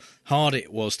how hard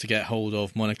it was to get hold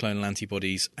of monoclonal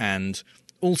antibodies and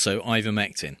also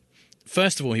ivermectin.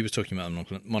 First of all, he was talking about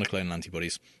monoclonal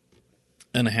antibodies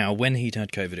and how when he'd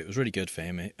had COVID, it was really good for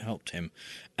him, it helped him,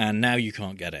 and now you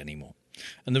can't get it anymore.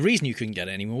 And the reason you couldn't get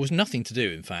it anymore was nothing to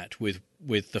do, in fact, with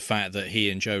the fact that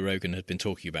he and Joe Rogan had been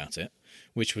talking about it,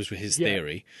 which was his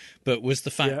theory, but was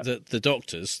the fact that the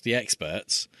doctors, the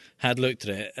experts, had looked at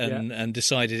it and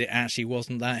decided it actually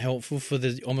wasn't that helpful for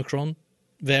the Omicron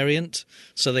variant,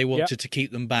 so they wanted to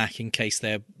keep them back in case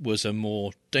there was a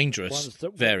more dangerous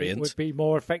variant. Would be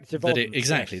more effective that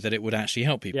it would actually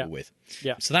help people with.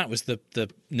 Yeah. So that was the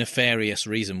nefarious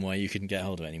reason why you couldn't get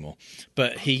hold of it anymore.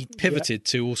 But he pivoted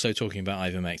to also talking about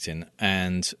ivermectin,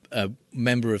 and a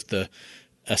member of the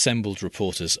assembled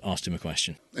reporters asked him a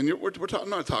question. And I'm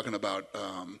not talking about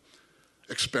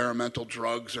experimental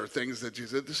drugs or things that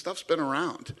this stuff's been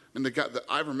around. And the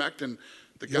ivermectin.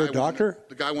 You're a doctor?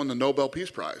 The guy won the Nobel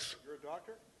Peace Prize. You're a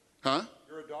doctor? Huh?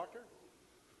 You're a doctor?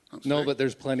 No, but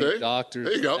there's plenty of doctors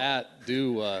there you go. that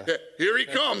do. Here he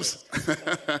comes.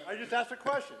 I just asked a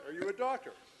question. Are you a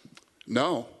doctor?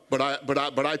 No, but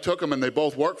I took them and they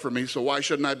both work for me. So why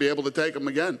shouldn't I be able to take them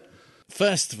again?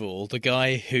 First of all, the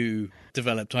guy who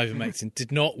developed ivermectin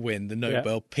did not win the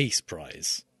Nobel Peace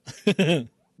Prize.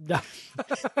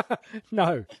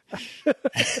 No.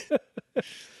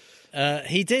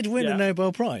 He did win a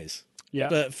Nobel Prize, Yeah.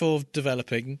 but for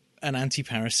developing an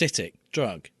anti-parasitic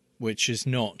drug, which is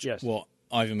not what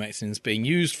ivermectin is being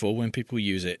used for when people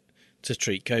use it to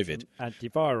treat COVID.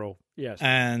 Antiviral, yes.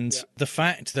 And the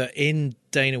fact that in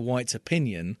Dana White's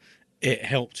opinion, it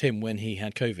helped him when he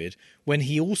had COVID, when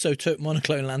he also took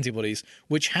monoclonal antibodies,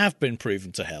 which have been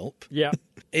proven to help,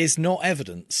 is not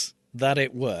evidence that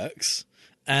it works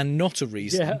and not a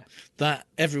reason that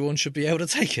everyone should be able to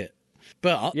take it.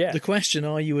 But the question,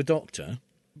 are you a doctor,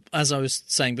 as I was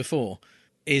saying before,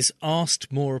 is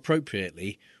asked more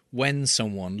appropriately when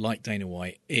someone like Dana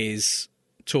White is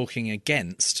talking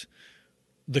against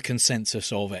the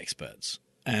consensus of experts.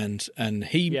 And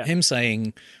him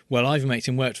saying, well,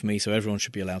 ivermectin worked for me, so everyone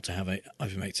should be allowed to have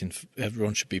ivermectin.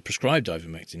 Everyone should be prescribed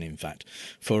ivermectin, in fact,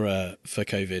 for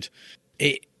COVID.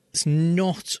 It's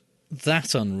not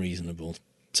that unreasonable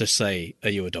to say, are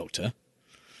you a doctor?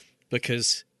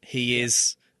 Because he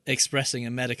is expressing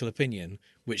a medical opinion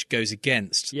which goes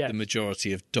against the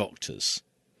majority of doctors.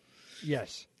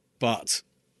 Yes. But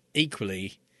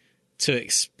equally, to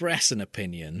express an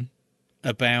opinion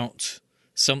about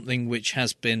something which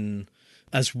has been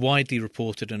as widely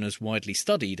reported and as widely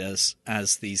studied as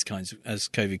these kinds as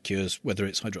COVID cures, whether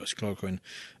it's hydroxychloroquine,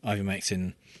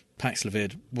 ivermectin,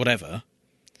 Paxlovid, whatever,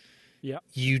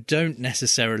 you don't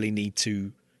necessarily need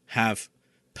to have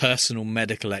personal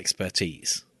medical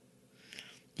expertise.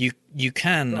 You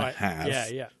can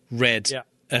have read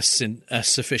a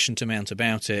sufficient amount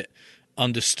about it,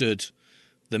 understood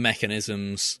the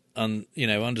mechanisms,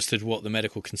 understood what the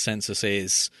medical consensus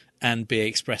is, and be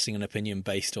expressing an opinion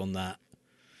based on that.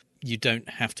 You don't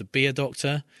have to be a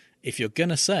doctor. If you're going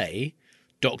to say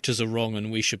doctors are wrong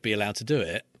and we should be allowed to do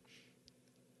it,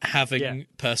 having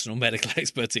personal medical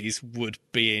expertise would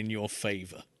be in your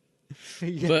favour.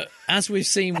 But as we've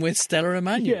seen with Stella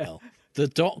Emanuel, the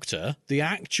doctor, the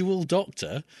actual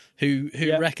doctor, who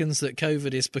reckons that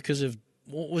COVID is because of,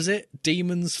 what was it,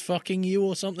 demons fucking you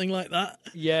or something like that?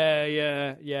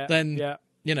 Then,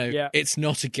 it's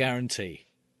not a guarantee.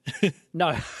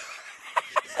 No.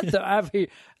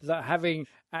 that having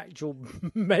actual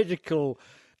medical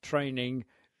training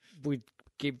would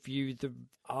give you the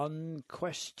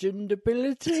unquestioned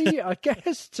ability, I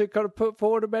guess, to kind of put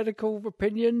forward a medical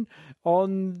opinion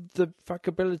on the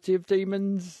fuckability of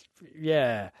demons.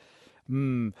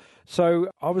 So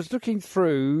I was looking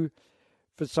through,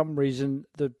 for some reason,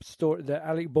 the story, the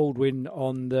Alec Baldwin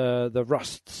on the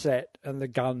Rust set and the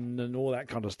gun and all that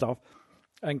kind of stuff,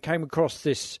 and came across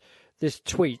this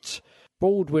tweet.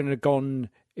 Baldwin had gone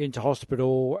into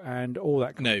hospital and all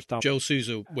that kind of stuff. Joel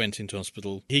Souza went into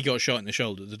hospital. He got shot in the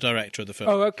shoulder, the director of the film.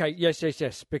 Oh, okay.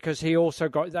 Yes. Because he also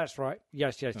got... That's right.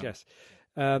 Yes.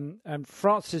 And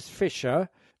Francis Fisher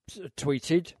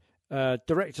tweeted,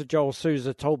 director Joel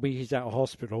Souza told me he's out of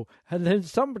hospital. And then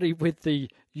somebody with the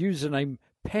username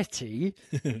Petty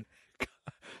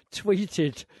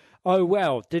tweeted, oh,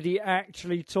 well, did he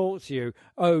actually talk to you?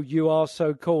 Oh, you are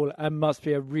so cool and must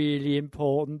be a really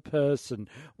important person.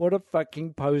 What a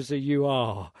fucking poser you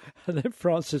are. And then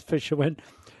Francis Fisher went,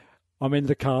 I'm in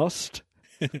the cast.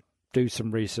 Do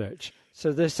some research.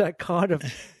 So there's that kind of,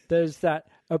 there's that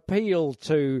appeal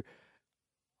to.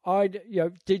 Do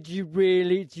you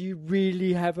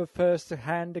really have a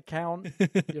first-hand account?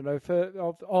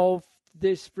 Of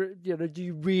this, do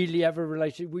you really have a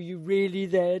relationship? Were you really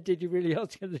there? Did you really?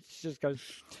 It just goes,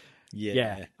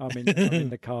 yeah. I'm in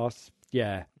the cast.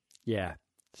 Yeah.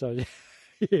 So,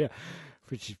 yeah,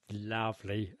 which is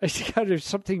lovely. It's kind of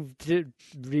something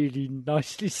really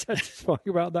nicely satisfying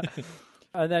about that.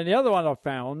 And then the other one I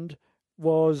found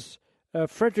was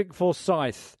Frederick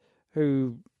Forsyth,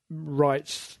 who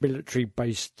writes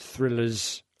military-based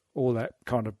thrillers, all that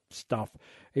kind of stuff.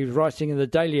 He was writing in the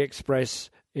Daily Express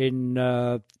in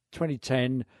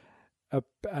 2010,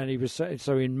 and he was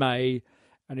so in May,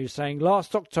 and he was saying,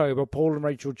 last October, Paul and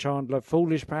Rachel Chandler,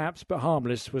 foolish perhaps but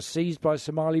harmless, were seized by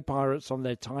Somali pirates on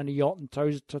their tiny yacht and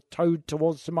towed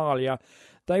towards Somalia.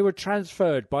 They were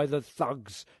transferred by the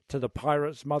thugs to the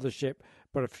pirates' mothership,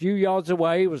 but a few yards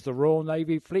away was the Royal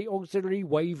Navy Fleet Auxiliary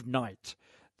Wave Knight.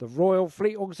 The Royal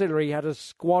Fleet Auxiliary had a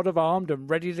squad of armed and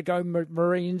ready-to-go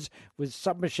Marines with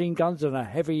submachine guns and a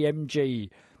heavy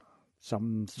MG.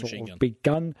 Some sort of big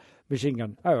gun. Machine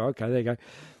gun. Oh, okay, there you go.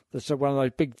 That's one of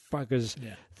those big fuckers.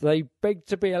 Yeah. They begged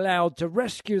to be allowed to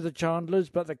rescue the Chandlers,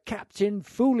 but the captain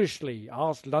foolishly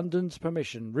asked London's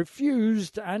permission,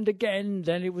 refused, and again,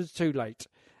 then it was too late.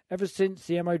 Ever since,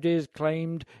 the MOD has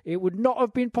claimed it would not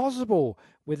have been possible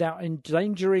without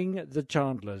endangering the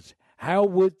Chandlers. How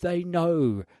would they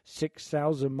know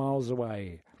 6,000 miles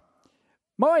away?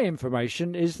 My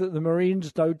information is that the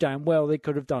Marines know damn well they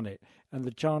could have done it, and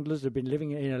the Chandlers have been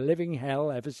living in a living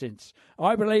hell ever since.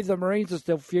 I believe the Marines are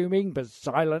still fuming, but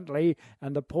silently,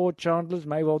 and the poor Chandlers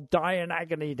may well die in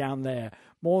agony down there.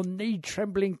 More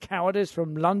knee-trembling cowardice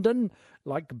from London?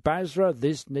 Like Basra,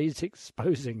 this needs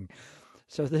exposing.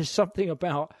 So there's something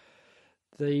about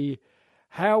the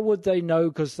how would they know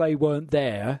because they weren't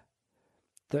there,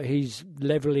 that he's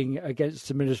levelling against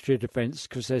the Ministry of Defence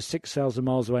because they're 6,000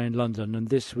 miles away in London, and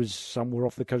this was somewhere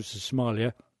off the coast of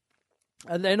Somalia.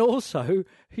 And then also,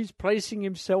 he's placing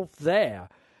himself there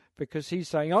because he's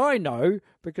saying, I know,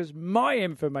 because my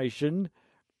information,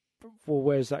 well,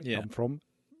 where's that come from?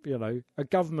 A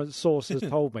government source has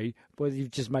told me, whether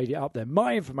you've just made it up there.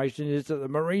 My information is that the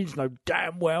Marines know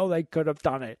damn well they could have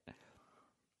done it.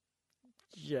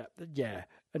 Yeah.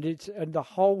 And the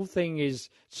whole thing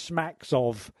smacks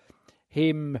of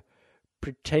him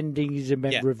pretending he's a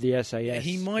member of the SAS.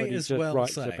 He might as well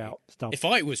say, about stuff. If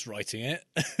I was writing it,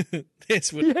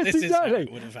 this is how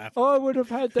it would have happened. I would have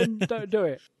had them do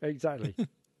it. Exactly.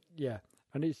 Yeah.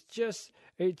 And it's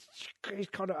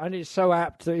kind of, and it's so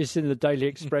apt that it's in the Daily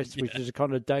Express, which is a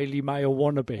kind of Daily Mail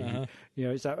wannabe. Uh-huh.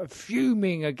 It's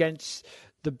fuming against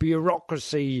the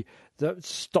bureaucracy that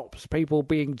stops people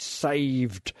being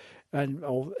saved. And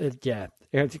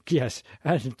yes,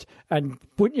 and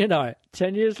wouldn't you know it,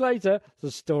 10 years later,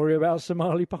 the story about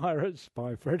Somali pirates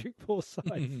by Frederick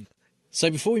Forsyth. So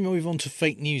before we move on to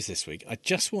fake news this week, I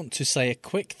just want to say a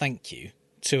quick thank you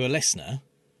to a listener,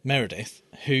 Meredith,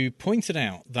 who pointed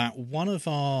out that one of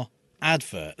our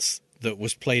adverts that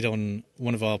was played on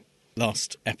one of our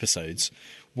last episodes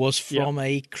was from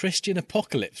a Christian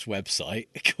Apocalypse website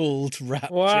called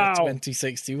Rapture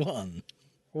 2061.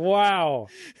 Wow.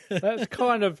 That's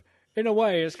kind of, in a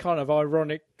way, it's kind of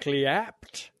ironically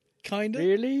apt. Kind of?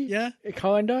 Really? Yeah.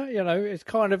 Kind of. It's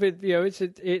kind of,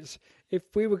 it's if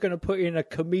we were going to put in a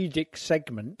comedic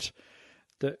segment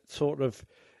that sort of,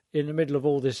 in the middle of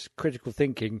all this critical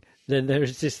thinking, then there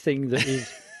is this thing that is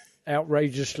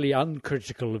outrageously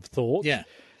uncritical of thought. Yeah.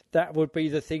 That would be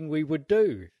the thing we would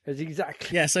do.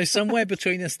 Exactly. Yeah, so somewhere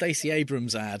between a Stacey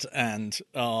Abrams ad and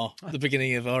the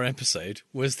beginning of our episode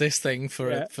was this thing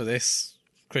for this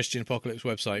Christian Apocalypse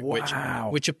website,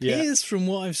 which appears from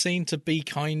what I've seen to be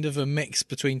kind of a mix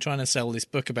between trying to sell this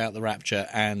book about the rapture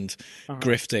and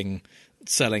grifting,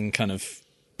 selling kind of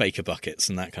baker buckets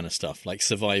and that kind of stuff, like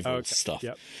survival stuff.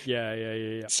 Yep.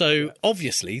 Yeah. So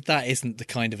obviously that isn't the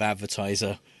kind of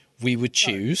advertiser we would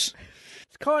choose.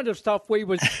 It's kind of stuff we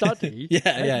would study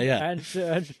and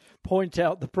point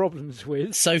out the problems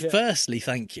with. So firstly,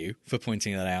 thank you for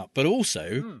pointing that out, but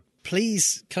also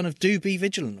please kind of do be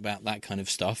vigilant about that kind of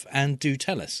stuff and do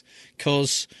tell us,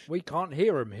 because we can't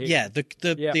hear them here. Yeah,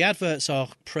 the adverts are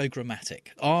programmatic.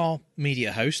 Our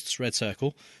media hosts, Red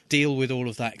Circle, deal with all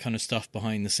of that kind of stuff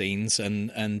behind the scenes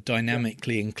and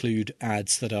dynamically include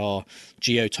ads that are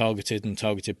geo-targeted and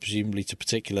targeted presumably to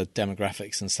particular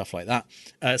demographics and stuff like that.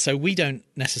 So we don't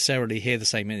necessarily hear the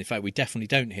same. In fact, we definitely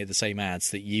don't hear the same ads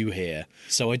that you hear.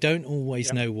 So I don't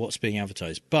always know what's being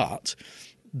advertised, but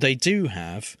they do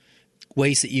have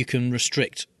ways that you can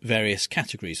restrict various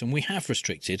categories, and we have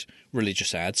restricted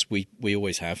religious ads. We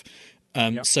always have.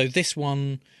 So this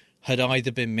one had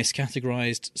either been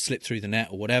miscategorized, slipped through the net,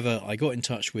 or whatever. I got in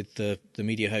touch with the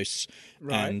media hosts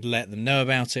and let them know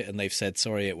about it, and they've said,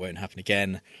 sorry, it won't happen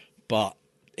again. But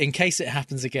in case it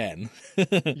happens again...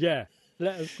 yeah,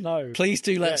 let us know. Please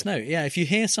do let us know. Yeah, if you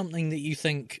hear something that you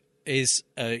think is,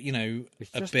 a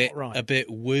bit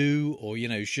woo, or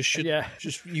just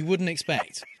you wouldn't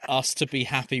expect us to be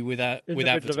happy with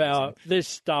advertising about this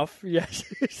stuff. Yes,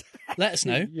 let us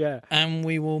know. Yeah, and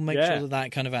we will make sure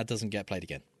that kind of ad doesn't get played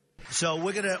again. So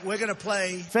we're gonna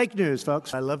play Fake news,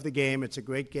 folks. I love the game. It's a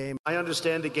great game. I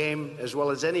understand the game as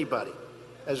well as anybody.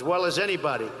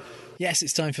 Yes,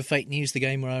 it's time for Fake News, the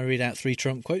game where I read out 3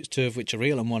 Trump quotes, 2 of which are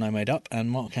real and 1 I made up,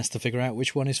 and Mark has to figure out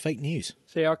which one is fake news.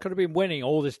 See, I could have been winning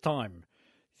all this time.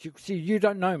 You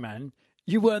don't know, man.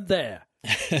 You weren't there.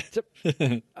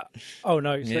 Oh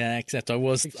no! Except I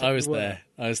was there.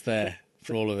 I was there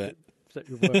for all of it. Except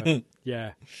you were.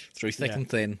 Yeah. Through thick and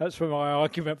thin. That's where my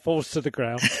argument falls to the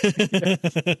ground.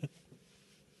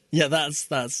 Yeah, that's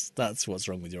what's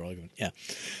wrong with your argument. Yeah.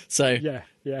 So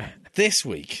yeah. This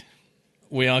week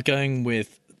we are going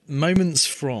with moments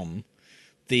from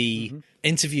the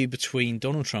interview between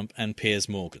Donald Trump and Piers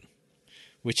Morgan,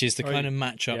 which is the kind of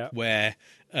matchup where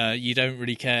you don't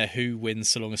really care who wins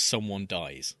so long as someone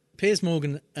dies. Piers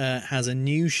Morgan has a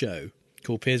new show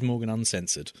called Piers Morgan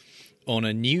Uncensored on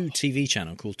a new TV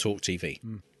channel called Talk TV.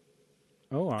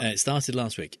 Oh, right. It started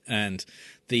last week, and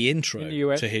the intro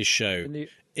to his show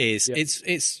is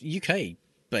it's UK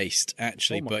based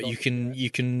actually, but you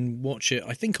can watch it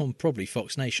I think on probably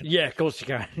Fox Nation. Yeah, of course you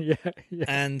can. Yeah.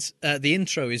 And the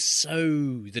intro is so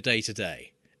the day to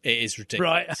day. It is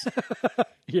ridiculous. Right.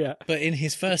 Yeah. But in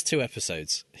his first 2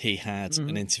 episodes, he had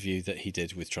an interview that he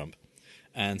did with Trump.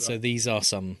 And so these are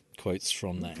some quotes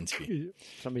from that interview.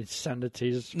 Some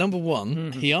insanities. Number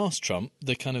 1, he asked Trump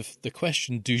the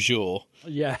question du jour.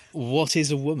 Yeah. What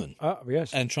is a woman?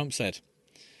 Yes. And Trump said,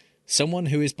 someone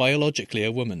who is biologically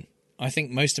a woman. I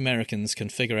think most Americans can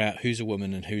figure out who's a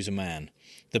woman and who's a man.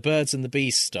 The birds and the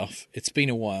bees stuff, it's been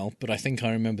a while, but I think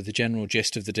I remember the general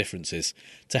gist of the differences.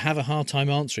 To have a hard time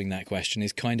answering that question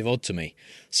is kind of odd to me.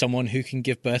 Someone who can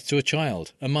give birth to a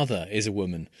child, a mother, is a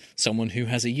woman. Someone who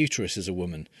has a uterus is a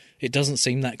woman. It doesn't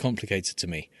seem that complicated to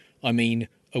me. I mean,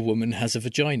 a woman has a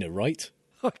vagina, right?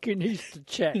 I need to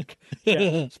check. Yeah,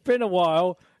 it's been a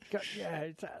while. Yeah,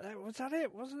 was that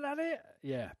it? Wasn't that it?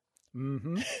 Yeah.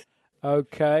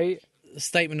 Okay.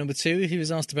 Statement number 2, he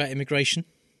was asked about immigration.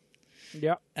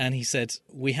 Yeah. And he said,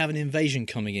 we have an invasion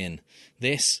coming in.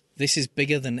 This is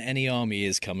bigger than any army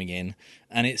is coming in,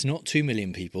 and it's not 2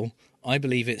 million people. I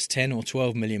believe it's 10 or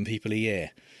 12 million people a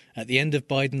year. At the end of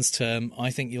Biden's term,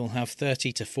 I think you'll have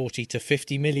 30 to 40 to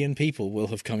 50 million people will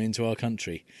have come into our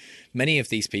country. Many of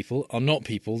these people are not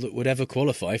people that would ever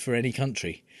qualify for any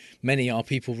country. Many are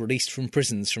people released from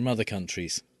prisons from other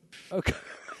countries. Okay.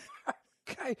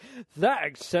 Okay, that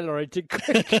accelerated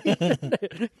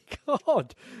quickly.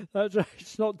 God,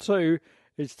 it's not 2,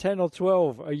 it's 10 or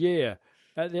 12 a year.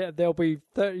 There'll be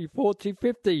 30, 40,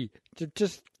 50.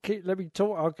 Just let me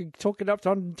talk. I can talk it up to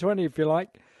 120 if you like.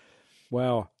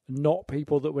 Wow, not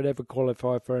people that would ever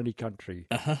qualify for any country.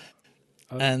 Okay.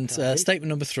 And statement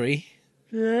number 3.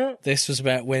 Yeah. This was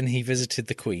about when he visited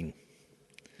the Queen.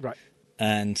 Right.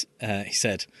 And he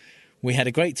said, we had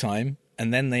a great time.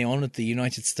 And then they honoured the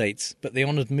United States, but they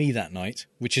honoured me that night,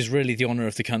 which is really the honour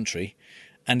of the country,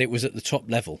 and it was at the top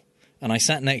level. And I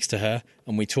sat next to her,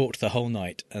 and we talked the whole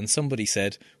night, and somebody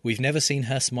said, we've never seen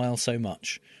her smile so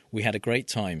much. We had a great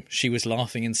time. She was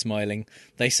laughing and smiling.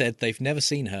 They said they've never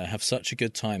seen her have such a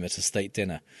good time at a state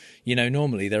dinner. You know,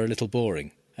 normally they're a little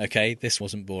boring. Okay, this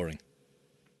wasn't boring.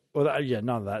 Well, none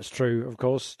of that's true, of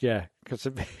course, yeah, because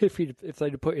if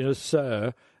they'd have put in a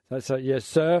sir... That's like, yes,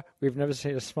 sir, we've never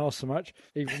seen her smile so much.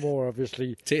 Even more,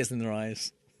 obviously. Tears in their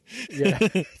eyes. Yeah.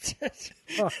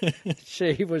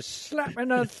 She was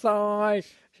slapping her thigh.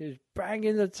 She was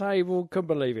banging the table. Couldn't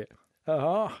believe it.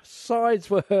 Her sides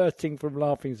were hurting from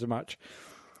laughing so much.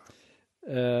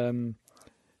 Okay,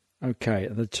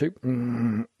 and the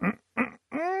 2...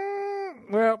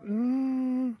 Well...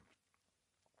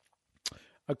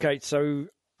 Okay, so...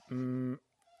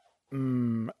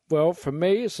 well, for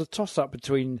me, it's a toss-up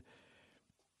between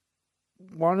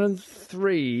 1 and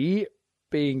 3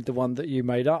 being the one that you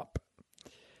made up.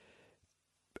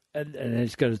 And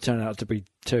it's going to turn out to be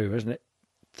 2, isn't it?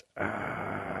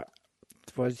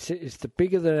 Well, it's the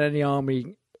bigger than any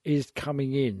army is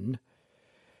coming in.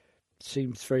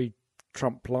 Seems very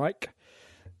Trump-like.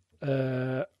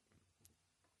 And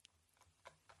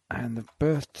the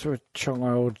birth to a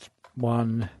child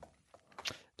one...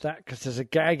 That because there's a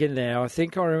gag in there. I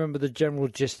think I remember the general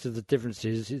gist of the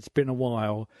differences. It's been a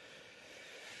while.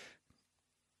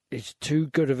 It's too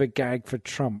good of a gag for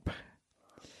Trump.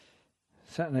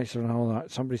 Sat next to him all night.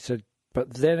 Somebody said,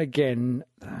 but then again...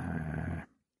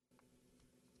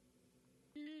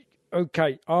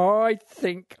 Okay, I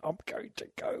think I'm going to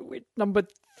go with number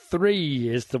 3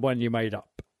 is the one you made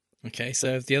up. Okay,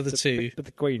 so the other two...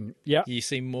 The Queen, yeah. You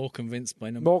seem more convinced by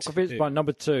number 2. More convinced by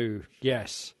number 2,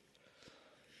 yes.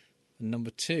 And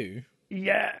number 2...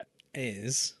 Yeah.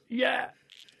 ...is... Yeah.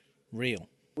 Real.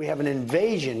 We have an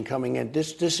invasion coming in.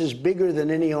 This is bigger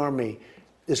than any army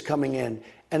is coming in.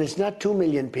 And it's not 2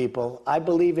 million people. I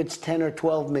believe it's 10 or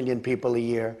 12 million people a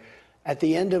year. At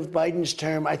the end of Biden's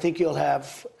term, I think you'll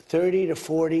have 30 to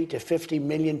 40 to 50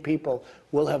 million people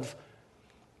will have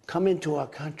come into our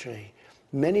country.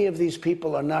 Many of these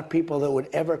people are not people that would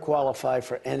ever qualify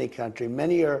for any country.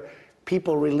 Many are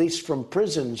people released from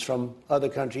prisons from other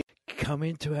countries. Come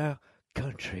into our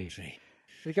country.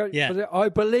 Yeah. I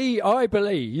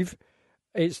believe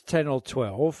it's 10 or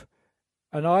 12,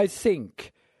 and I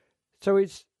think so.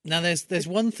 It's now there's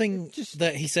one thing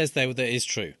that he says there that is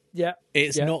true. Yeah,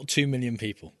 it's not 2 million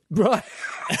people. Right.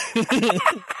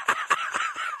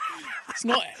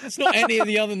 It's not any of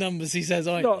the other numbers he says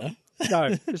either.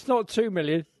 No, it's not 2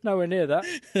 million. Nowhere near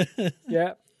that.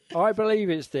 Yeah, I believe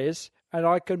it's this, and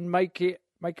I can make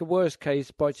a worse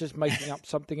case by just making up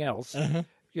something else. Uh-huh.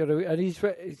 You know, and he's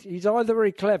either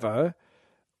very clever,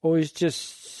 or he's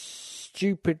just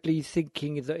stupidly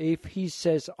thinking that if he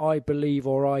says "I believe"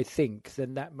 or "I think,"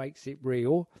 then that makes it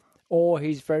real, or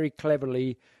he's very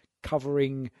cleverly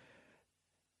covering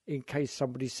in case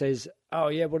somebody says, "Oh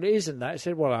yeah, well it isn't that." I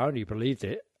said, "Well, I only believed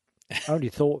it. I only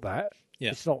thought that.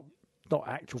 Yeah. It's not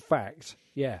actual facts."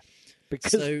 Yeah,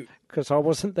 because I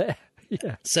wasn't there.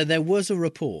 Yeah. So there was a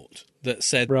report that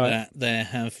said that there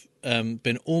have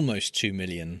been almost 2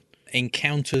 million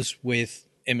encounters with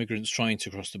immigrants trying to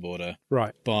cross the border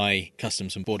by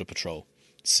Customs and Border Patrol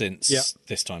since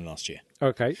this time last year.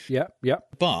 Okay, yeah.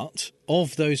 But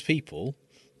of those people,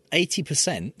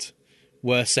 80%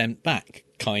 were sent back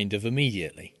kind of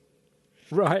immediately.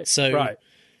 Right,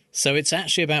 So it's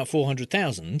actually about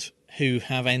 400,000 who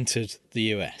have entered the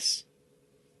US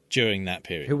during that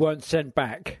period. Who weren't sent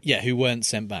back. Yeah, who weren't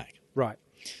sent back. Right.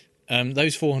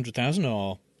 Those 400,000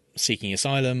 are seeking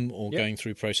asylum or going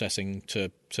through processing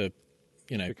to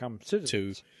become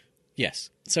citizens. Yes.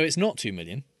 So it's not 2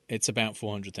 million. It's about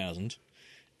 400,000.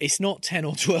 It's not 10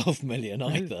 or 12 million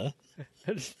either.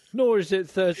 Nor is it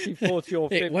 30, 40 or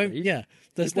 50. It won't, yeah.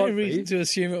 There's no reason to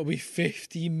assume it'll be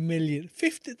 50 million.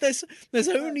 50. There's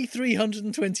only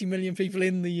 320 million people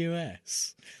in the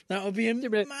US. That would be a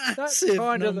massive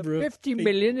number of 50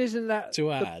 million, isn't that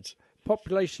to add?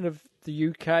 Population of the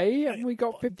UK, and we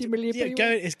got 50 million people.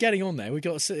 It's getting on there. We've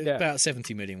got about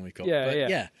 70 million. We've got.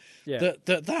 Yeah.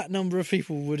 That number of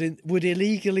people would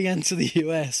illegally enter the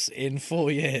US in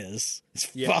 4 years. It's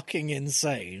fucking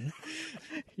insane.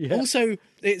 Yeah. Also,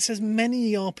 it says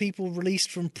many are people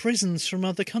released from prisons from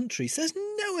other countries. There's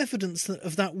no evidence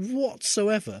of that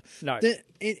whatsoever. No.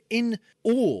 In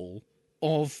all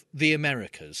of the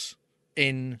Americas,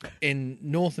 in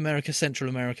North America, Central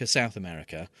America, South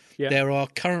America, there are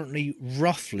currently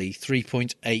roughly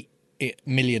 3.8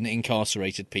 million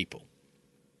incarcerated people.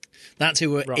 That's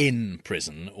who are in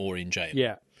prison or in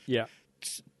jail. Yeah.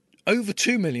 Over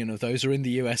 2 million of those are in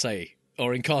the USA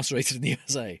or incarcerated in the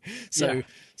USA.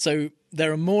 So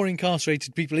there are more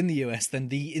incarcerated people in the US than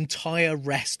the entire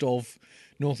rest of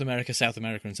North America, South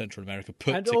America, and Central America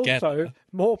put together. And also,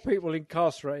 more people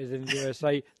incarcerated in the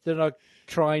USA than are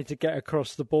trying to get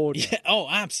across the border. Yeah. Oh,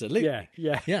 absolutely.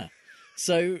 Yeah.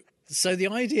 So the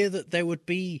idea that there would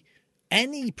be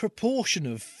any proportion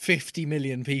of 50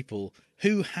 million people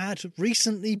who had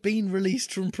recently been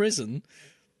released from prison,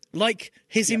 like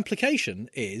his implication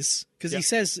is,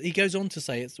 because he goes on to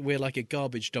say we're like a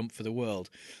garbage dump for the world,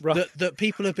 that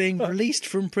people are being released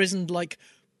from prison like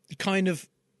kind of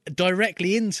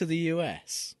directly into the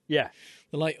US. Yeah.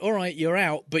 They're like, all right, you're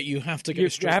out, but you have to go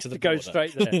straight to the border. You have to go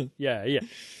straight there.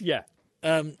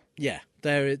 Yeah.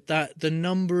 The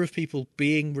number of people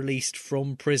being released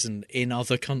from prison in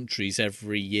other countries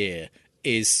every year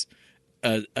is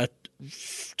a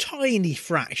tiny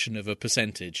fraction of a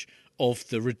percentage of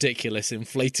the ridiculous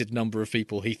inflated number of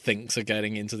people he thinks are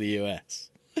getting into the US.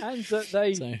 And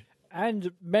that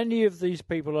and many of these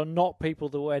people are not people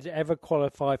that would ever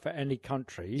qualify for any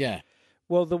country. Yeah.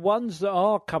 Well, the ones that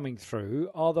are coming through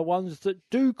are the ones that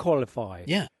do qualify.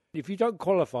 Yeah. If you don't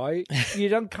qualify, you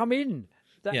don't come in.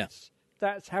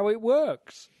 That's how it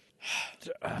works.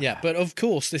 Yeah, but of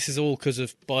course this is all because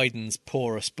of Biden's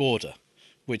porous border,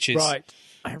 which is right.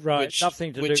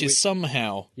 Nothing to do with, which is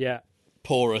somehow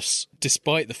porous,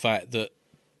 despite the fact that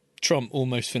Trump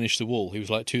almost finished the wall. He was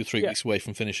like 2 or 3 weeks away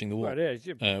from finishing the wall,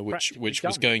 which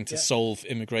was going to solve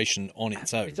immigration on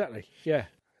its own. Exactly. Yeah.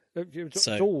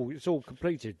 It's all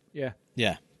completed. Yeah.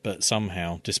 Yeah, but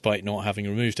somehow, despite not having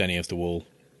removed any of the wall,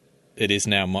 it is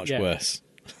now much worse.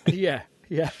 Yeah.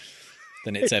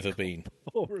 Than it's ever been.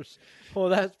 Well,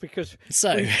 that's because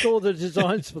we saw the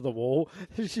designs for the wall.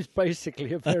 This is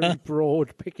basically a very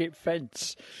broad picket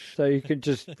fence, so you can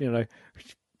just, you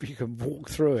can walk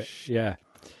through it. Yeah.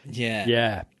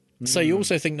 Yeah. So you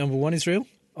also think number 1 is real?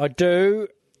 I do.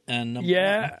 And number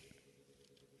 1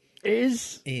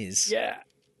 is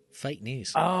fake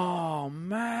news. Oh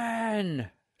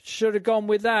man, should have gone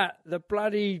with that. The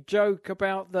bloody joke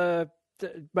about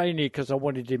mainly because I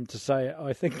wanted him to say it,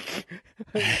 I think.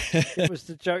 It was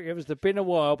the joke. It was been a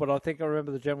while, but I think I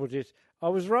remember the general gist. I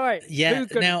was right. Yeah. Too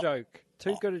good a joke.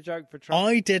 Too good a joke for Trump.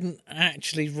 I didn't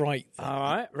actually write that.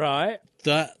 All right.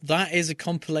 That is a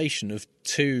compilation of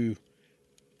 2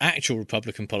 actual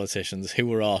Republican politicians who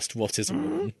were asked what is a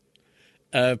woman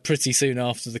pretty soon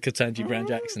after the Ketanji Brown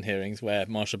Jackson hearings, where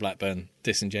Marsha Blackburn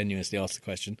disingenuously asked the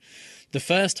question. The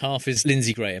first half is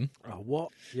Lindsey Graham. Oh,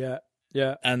 what? Yeah.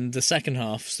 And the second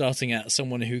half, starting at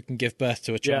someone who can give birth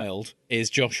to a child, is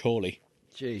Josh Hawley.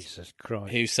 Jesus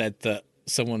Christ. Who said that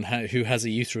someone who has a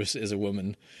uterus is a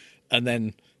woman. And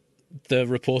then the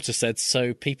reporter said,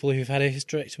 so people who've had a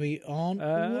hysterectomy aren't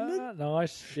a woman?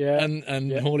 Nice, yeah.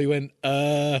 And Hawley went,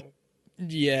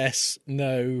 yes,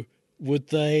 no, would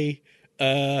they?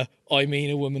 I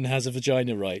mean, a woman has a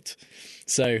vagina, right?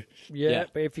 So, yeah.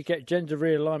 But if you get gender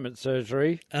realignment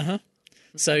surgery...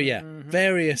 So,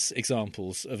 various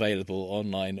examples available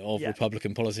online of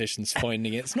Republican politicians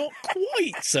finding it's not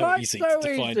quite so easy to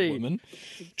define a woman.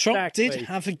 Trump did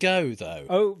have a go, though.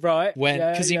 Oh, right.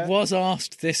 Because he was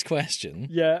asked this question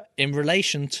in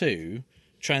relation to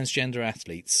transgender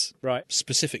athletes, right?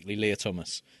 Specifically Leah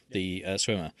Thomas, the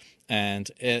swimmer.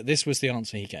 And this was the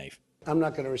answer he gave. I'm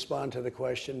not going to respond to the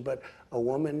question, but a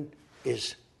woman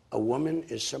is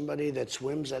somebody that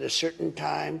swims at a certain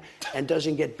time and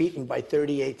doesn't get beaten by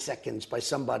 38 seconds by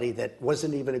somebody that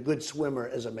wasn't even a good swimmer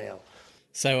as a male.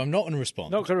 So I'm not going to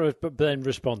respond. Not going to then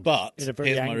respond. But in a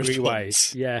very angry way.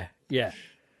 Yeah.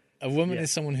 A woman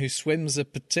is someone who swims a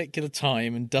particular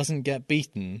time and doesn't get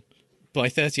beaten by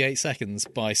 38 seconds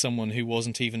by someone who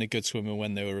wasn't even a good swimmer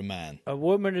when they were a man. A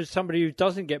woman is somebody who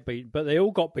doesn't get beaten, but they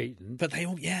all got beaten. But they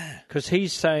all, Because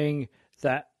he's saying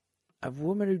that a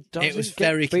woman who doesn't It was get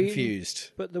very beaten,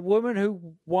 confused. But the woman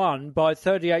who won by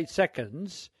 38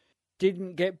 seconds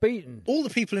didn't get beaten. All the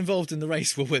people involved in the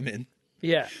race were women.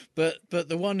 Yeah. But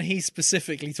the one he's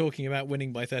specifically talking about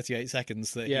winning by 38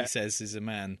 seconds that he says is a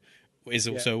man is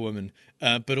also a woman.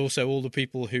 But also all the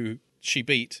people who she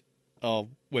beat are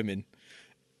women.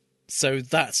 So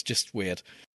that's just weird.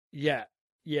 Yeah.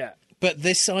 But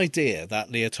this idea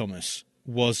that Leah Thomas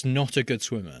was not a good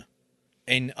swimmer,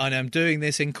 and I'm doing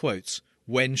this in quotes,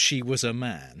 when she was a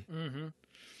man,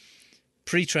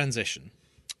 pre-transition,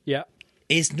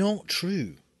 is not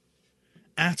true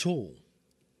at all.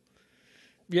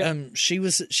 Yeah, she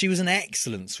was an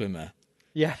excellent swimmer.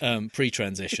 Yeah,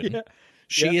 pre-transition,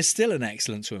 she is still an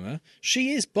excellent swimmer.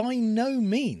 She is by no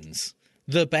means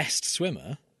the best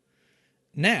swimmer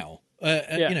now.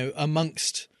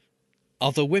 Amongst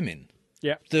other women.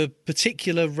 Yeah, the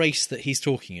particular race that he's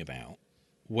talking about,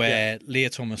 where Leah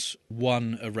Thomas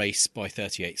won a race by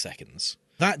 38 seconds.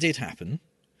 That did happen.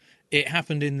 It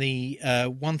happened in the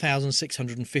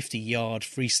 1,650-yard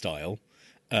freestyle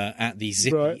at the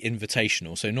Zippy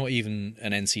Invitational, so not even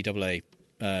an NCAA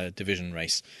division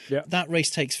race. Yeah. That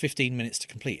race takes 15 minutes to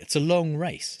complete. It's a long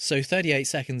race, so 38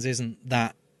 seconds isn't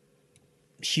that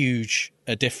huge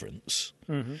a difference.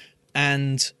 Mm-hmm.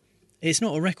 And it's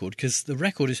not a record, because the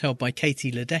record is held by Katie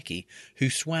Ledecky, who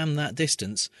swam that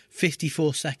distance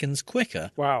 54 seconds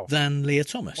quicker than Leah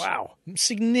Thomas. Wow.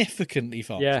 Significantly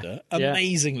faster.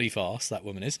 Amazingly fast, that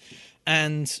woman is.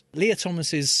 And Leah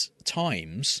Thomas's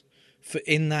times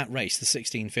in that race, the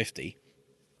 1650,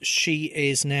 she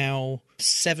is now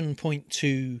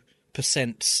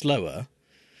 7.2% slower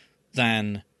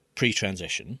than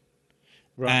pre-transition.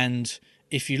 Right. And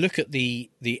if you look at the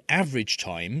average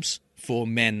times for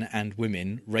men and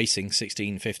women racing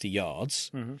 1650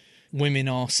 yards, women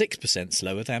are 6%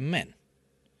 slower than men.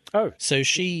 Oh. So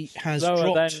she has slower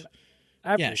dropped. Than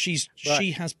average. Yeah,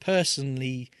 she has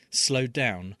personally slowed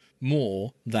down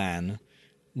more than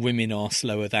women are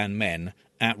slower than men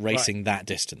at racing that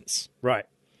distance. Right.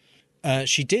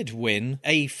 She did win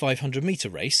a 500-meter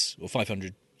race, or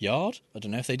 500 yard. I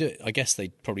don't know if they do it. I guess they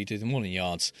probably do them all in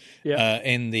yards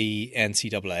in the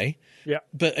NCAA. Yeah.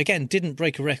 But again, didn't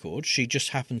break a record. She just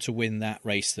happened to win that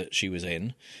race that she was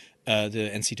in.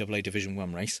 the NCAA Division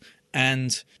 1 race,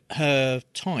 and her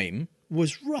time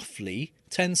was roughly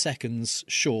 10 seconds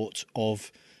short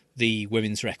of the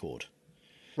women's record.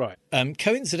 Right.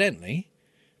 Coincidentally,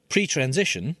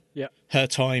 pre-transition, her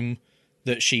time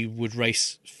that she would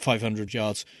race 500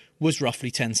 yards was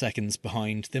roughly 10 seconds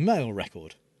behind the male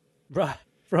record.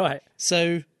 Right.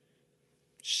 So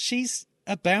she's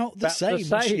about the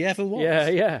same as she ever was.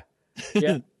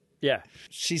 Yeah.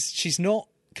 She's not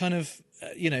kind of,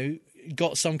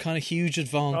 got some kind of huge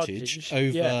advantage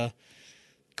over,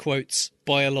 quotes,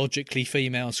 biologically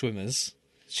female swimmers.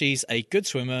 She's a good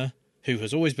swimmer who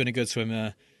has always been a good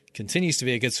swimmer, continues to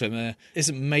be a good swimmer,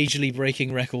 isn't majorly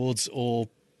breaking records or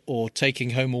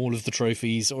taking home all of the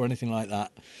trophies or anything like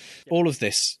that. All of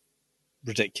this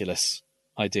ridiculous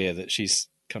idea that she's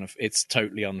it's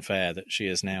totally unfair that she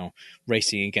is now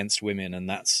racing against women, and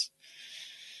that's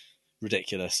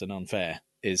ridiculous and unfair,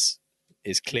 is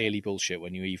clearly bullshit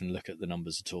when you even look at the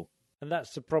numbers at all. And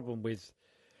that's the problem with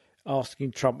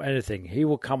asking Trump anything. He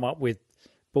will come up with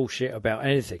bullshit about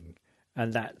anything,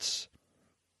 and that's,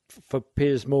 for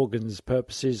Piers Morgan's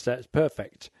purposes, that's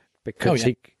perfect, because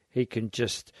he can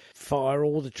just fire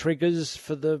all the triggers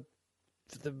for the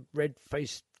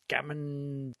red-faced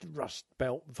gammon Rust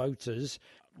Belt voters.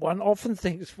 One often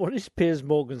thinks, what is Piers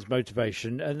Morgan's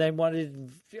motivation? And then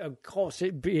of course,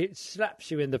 it slaps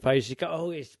you in the face. You go,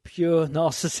 oh, it's pure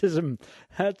narcissism.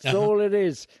 That's all it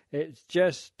is. It's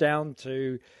just down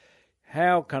to,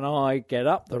 how can I get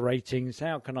up the ratings?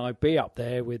 How can I be up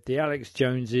there with the Alex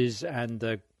Joneses and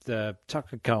the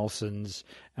Tucker Carlsons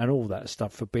and all that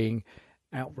stuff for being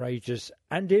outrageous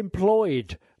and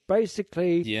employed?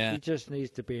 Basically, he just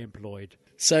needs to be employed.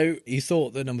 So you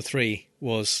thought that number 3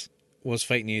 was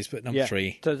fake news, but number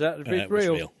 3 so that was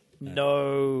real.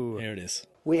 No. Here it is.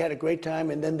 We had a great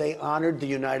time, and then they honored the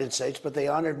United States, but they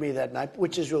honored me that night,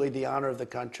 which is really the honor of the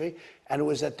country. And it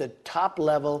was at the top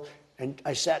level, and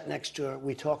I sat next to her.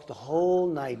 We talked the whole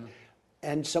night.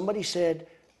 And somebody said,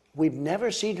 we've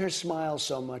never seen her smile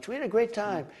so much. We had a great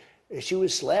time. She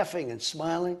was laughing and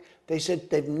smiling. They said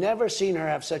they've never seen her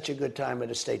have such a good time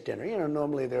at a state dinner.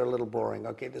 Normally they're a little boring.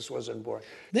 Okay, this wasn't boring.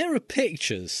 There are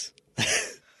pictures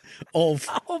of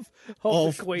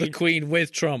the Queen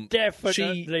with Trump.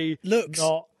 Definitely she looks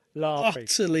not laughing.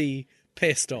 Utterly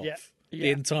pissed off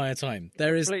the entire time.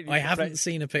 I haven't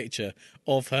seen a picture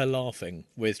of her laughing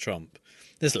with Trump.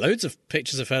 There's loads of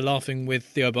pictures of her laughing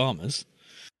with the Obamas.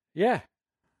 Yeah.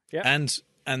 And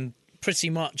pretty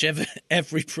much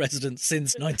every president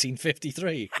since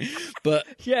 1953. But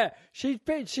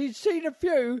she's seen a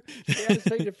few. She has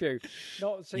seen a few.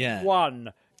 Not seen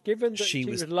one. Given that she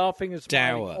was laughing and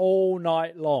smiling all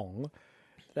night long,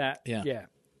 that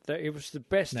it was the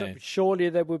best. No. Surely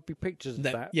there would be pictures of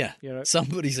that. Yeah.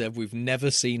 Somebody said we've never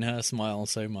seen her smile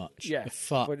so much. Yeah.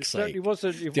 For fuck's sake.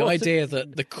 The idea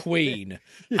that the Queen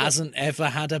hasn't ever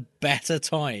had a better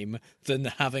time than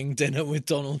having dinner with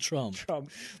Donald Trump.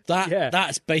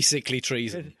 That's basically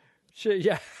treason. She's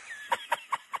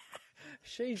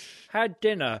had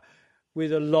dinner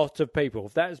with a lot of people.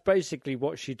 That's basically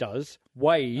what she does.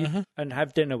 Wave and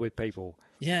have dinner with people.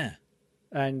 Yeah.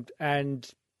 And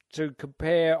to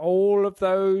compare all of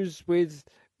those with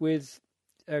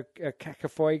a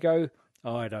Cacafuego,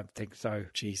 I don't think so.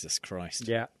 Jesus Christ.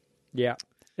 Yeah.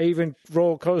 Even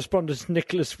Royal Correspondent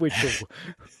Nicholas Witchell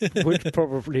would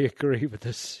probably agree with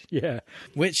us. Yeah.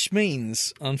 Which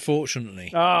means,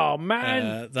 unfortunately,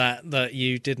 that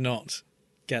you did not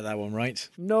get that one right.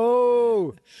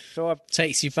 No. So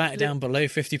takes you back down below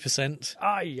 50%.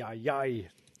 Aye.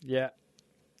 Yeah.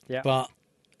 But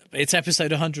it's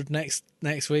episode 100 next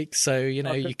week, so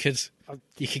you could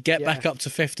get back up to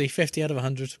 50 out of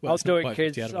 100. Well, I'll do it,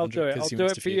 kids. I'll do it. I'll do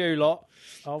it for you lot.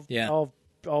 I'll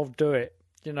do it.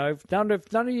 None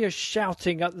of you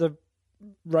shouting at the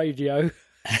radio,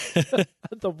 at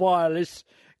the wireless,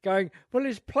 going, well,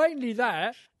 it's plainly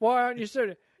that. Why aren't you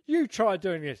doing it? You try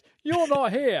doing this. You're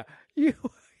not here. You're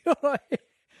not here.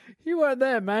 You weren't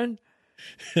there, man.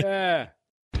 Yeah.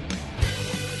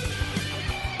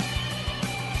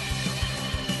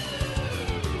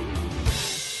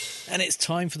 And it's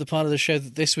time for the part of the show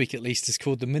that this week, at least, is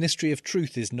called The Ministry of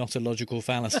Truth is Not a Logical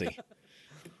Fallacy.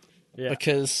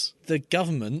 Because the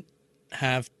government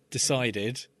have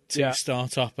decided to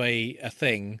start up a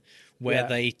thing where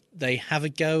they have a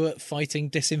go at fighting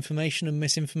disinformation and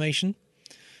misinformation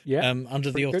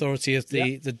under the authority of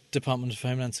the Department of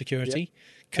Homeland Security.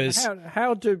 Because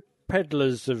how do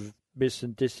peddlers of mis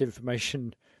and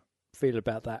disinformation feel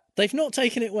about that? They've not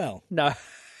taken it well. No.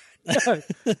 They've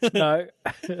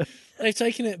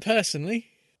taken it personally.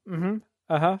 Mm-hmm.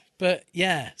 But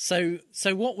yeah, so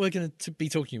what we're going to be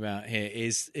talking about here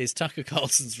is Tucker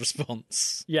Carlson's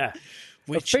response. Yeah.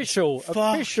 Which official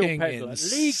fucking peddler.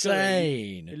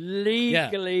 insane.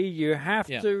 Legally, you have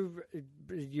to.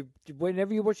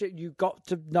 Whenever you watch it, you got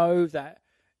to know that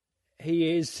he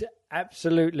is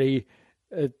absolutely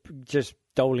just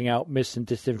doling out mis and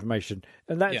disinformation,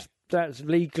 and that's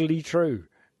legally true.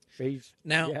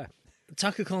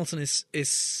 Tucker Carlson is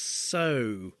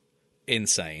so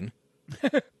insane.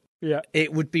 Yeah,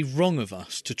 it would be wrong of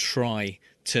us to try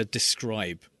to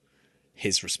describe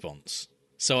his response.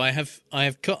 So I've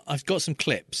got some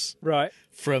clips right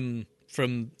from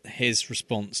his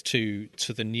response to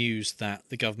the news that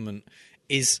the government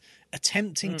is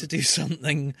attempting to do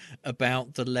something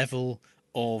about the level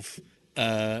of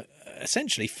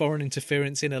essentially foreign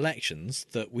interference in elections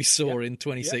that we saw in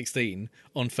 2016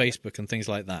 on Facebook and things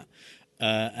like that.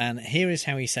 And here is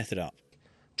how he set it up.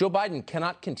 Joe Biden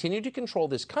cannot continue to control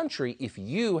this country if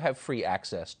you have free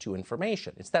access to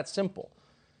information. It's that simple.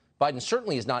 Biden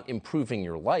certainly is not improving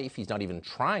your life. He's not even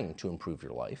trying to improve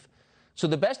your life. So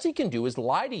the best he can do is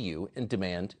lie to you and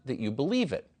demand that you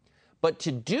believe it. But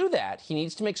to do that, he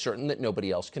needs to make certain that nobody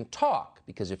else can talk,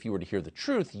 because if you were to hear the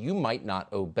truth, you might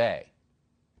not obey.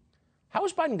 How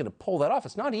is Biden going to pull that off?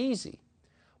 It's not easy.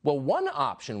 Well, one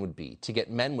option would be to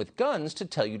get men with guns to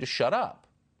tell you to shut up.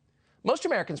 Most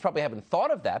Americans probably haven't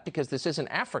thought of that because this isn't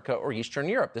Africa or Eastern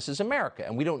Europe. This is America,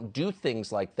 and we don't do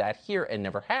things like that here and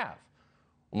never have.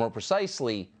 Or more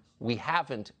precisely, we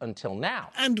haven't until now.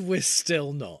 And we're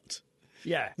still not.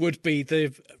 Yeah. Would be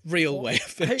the real way of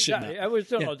finishing exactly. that. We're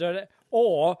still not doing it.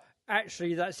 Or,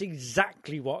 actually, that's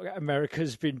exactly what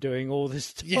America's been doing all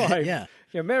this time. Yeah.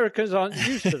 The Americans aren't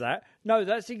used to that. No,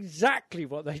 that's exactly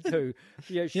what they do.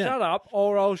 Shut up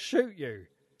or I'll shoot you.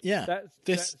 Yeah.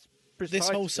 That's this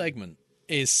whole segment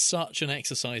is such an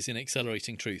exercise in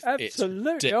accelerating truth.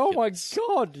 Absolutely. It's oh, my ridiculous.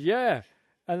 God, yeah.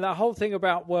 And that whole thing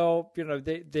about, well,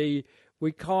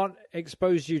 we can't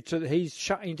expose you to, he's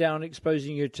shutting down,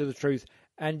 exposing you to the truth,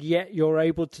 and yet you're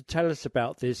able to tell us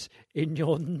about this in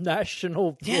your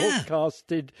national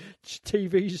broadcasted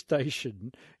TV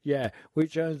station,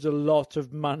 which earns a lot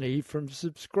of money from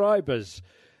subscribers.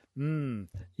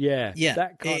 That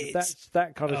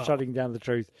kind of shutting down the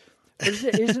truth.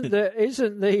 Isn't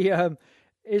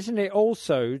it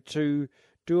also to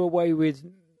do away with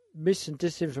mis and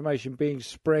disinformation being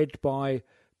spread by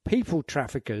people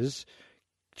traffickers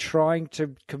trying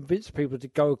to convince people to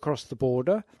go across the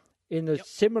border in a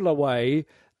similar way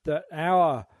that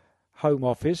our Home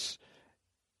Office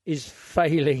is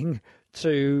failing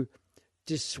to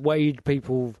dissuade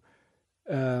people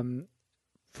from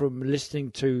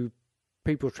listening to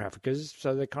people traffickers?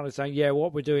 So they're kind of saying,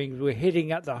 what we're doing, we're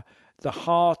hitting at the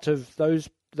heart of those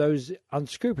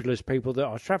unscrupulous people that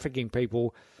are trafficking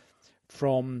people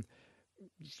from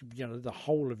the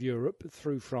whole of Europe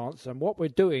through France, and what we're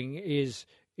doing is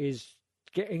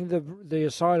getting the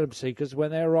asylum seekers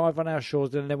when they arrive on our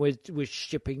shores, and then we're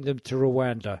shipping them to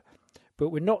Rwanda. But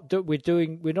we're not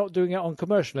doing it on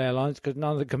commercial airlines, because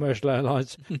none of the commercial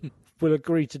airlines will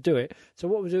agree to do it. So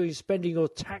what we're doing is spending your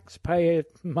taxpayer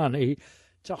money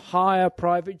to hire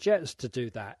private jets to do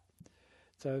that.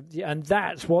 So, and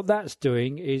that's what that's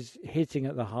doing, is hitting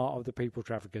at the heart of the people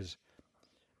traffickers.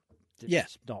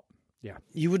 It's not. Yeah.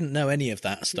 You wouldn't know any of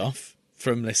that stuff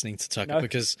from listening to Tucker,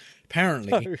 because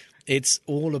apparently it's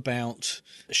all about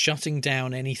shutting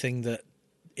down anything that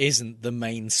isn't the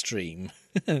mainstream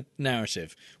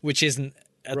narrative, which isn't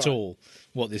at all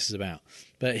what this is about.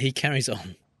 But he carries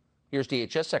on. Here's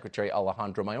DHS Secretary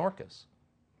Alejandro Mayorkas.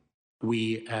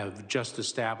 We have just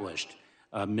established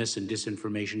a mis- and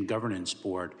disinformation governance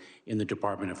board in the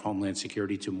Department of Homeland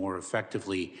Security to more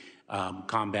effectively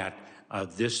combat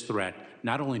this threat,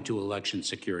 not only to election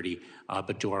security,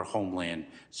 but to our homeland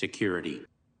security.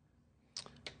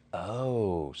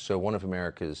 Oh, so one of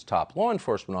America's top law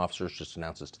enforcement officers just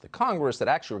announces to the Congress that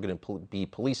actually we're going to be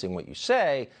policing what you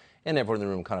say, and everyone in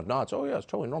the room kind of nods, oh yeah, it's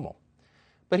totally normal.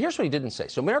 But here's what he didn't say.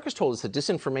 So Mayorkas told us that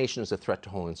disinformation is a threat to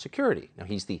Homeland Security. Now,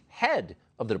 he's the head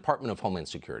of the Department of Homeland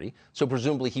Security, so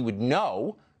presumably he would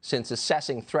know, since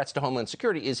assessing threats to Homeland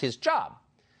Security is his job.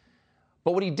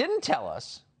 But what he didn't tell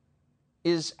us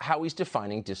is how he's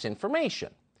defining disinformation.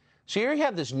 So here you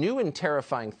have this new and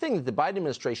terrifying thing that the Biden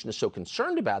administration is so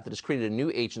concerned about that has created a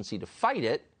new agency to fight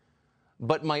it,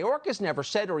 but Mayorkas never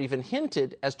said or even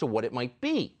hinted as to what it might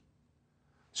be.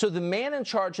 So the man in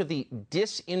charge of the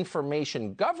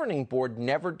Disinformation Governing Board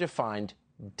never defined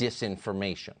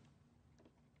disinformation.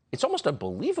 It's almost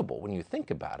unbelievable when you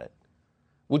think about it.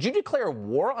 Would you declare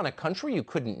war on a country you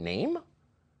couldn't name?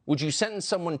 Would you sentence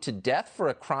someone to death for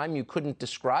a crime you couldn't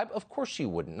describe? Of course you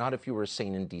wouldn't, not if you were a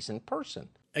sane and decent person.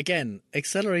 Again,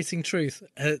 Accelerating Truth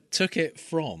took it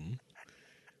from...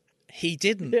 He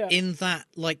didn't, in that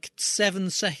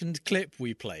 7-second clip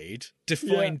we played,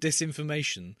 define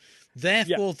disinformation.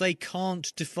 Therefore, they can't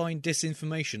define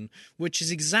disinformation, which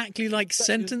is exactly like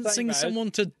sentencing someone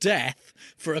to death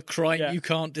for a crime you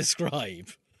can't describe.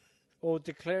 Or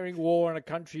declaring war on a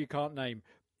country you can't name.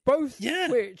 Both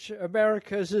which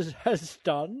America has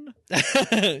done.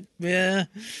 Yeah.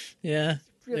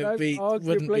 It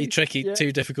wouldn't be tricky,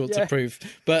 too difficult to prove.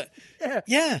 But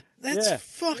that's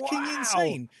fucking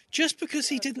insane. Just because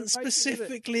he didn't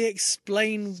specifically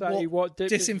explain what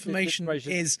disinformation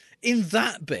is in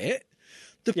that bit,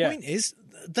 the point is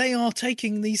they are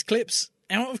taking these clips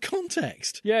out of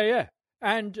context. Yeah.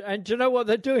 And do you know what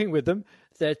they're doing with them?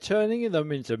 They're turning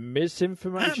them into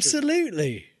misinformation.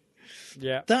 Absolutely.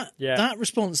 Yeah. That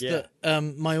response that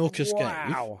Mayorkas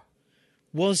gave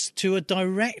was to a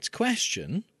direct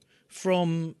question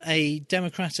from a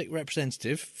Democratic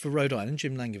representative for Rhode Island,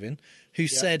 Jim Langevin, who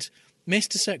said,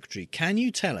 Mr. Secretary, can you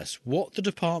tell us what the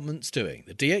department's doing,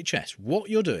 the DHS, what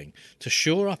you're doing to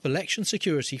shore up election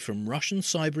security from Russian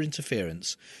cyber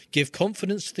interference, give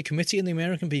confidence to the committee and the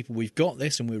American people we've got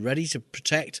this and we're ready to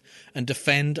protect and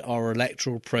defend our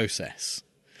electoral process?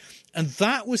 And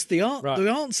that was the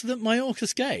answer that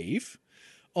Mayorkas gave.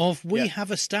 We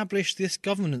have established this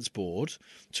governance board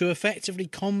to effectively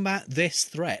combat this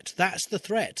threat. That's the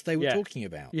threat they were talking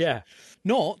about. Yeah.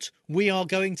 Not, we are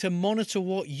going to monitor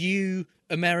what you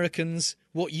Americans,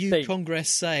 what you Congress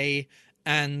say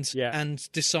and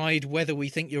decide whether we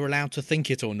think you're allowed to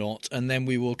think it or not, and then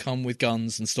we will come with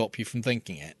guns and stop you from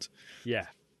thinking it. Yeah.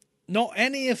 Not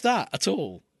any of that at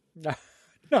all.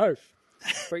 No.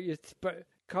 But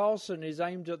Carlson is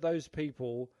aimed at those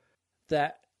people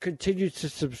that continue to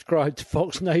subscribe to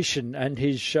Fox Nation and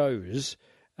his shows,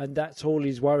 and that's all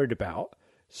he's worried about.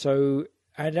 So,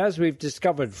 and as we've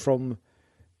discovered from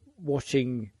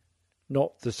watching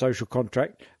not The Social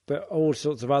Contract, but all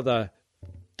sorts of other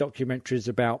documentaries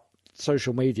about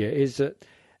social media, is that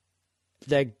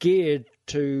they're geared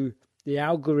to the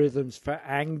algorithms for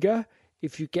anger.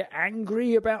 If you get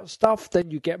angry about stuff, then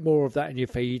you get more of that in your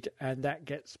feed, and that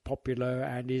gets popular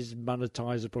and is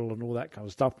monetizable and all that kind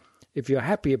of stuff. If you're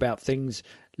happy about things,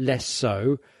 less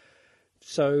so.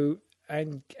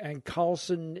 And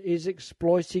Carlson is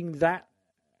exploiting that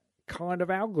kind of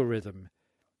algorithm.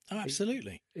 Oh,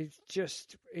 absolutely. It's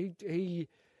just he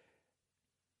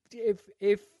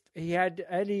if he had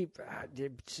any,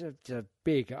 it's a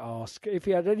big ask. If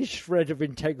he had any shred of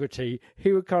integrity,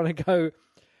 he would kind of go,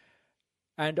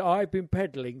 and I've been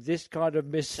peddling this kind of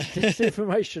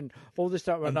disinformation all this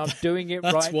time, and I'm doing it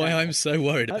right now. That's why I'm so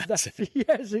worried about it.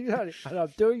 Yes, exactly. And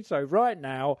I'm doing so right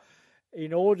now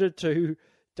in order to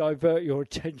divert your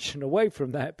attention away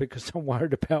from that, because I'm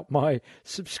worried about my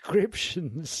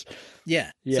subscriptions.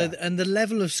 Yeah. So, and the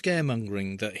level of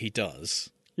scaremongering that he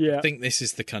does, I think this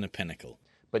is the kind of pinnacle.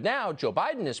 But now Joe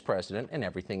Biden is president and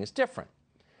everything is different.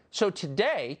 So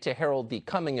today, to herald the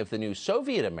coming of the new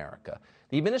Soviet America,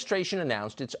 the administration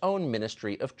announced its own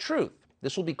Ministry of Truth.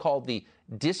 This will be called the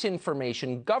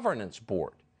Disinformation Governance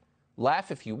Board.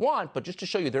 Laugh if you want, but just to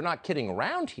show you they're not kidding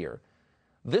around here,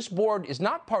 this board is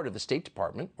not part of the State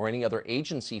Department or any other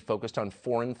agency focused on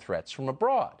foreign threats from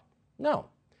abroad. No.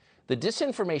 The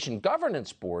Disinformation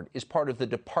Governance Board is part of the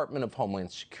Department of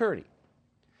Homeland Security.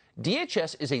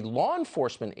 DHS is a law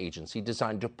enforcement agency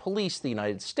designed to police the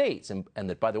United States, and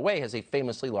that, by the way, has a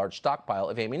famously large stockpile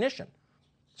of ammunition.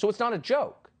 So it's not a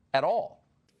joke at all.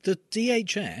 The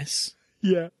DHS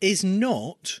is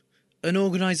not an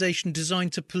organization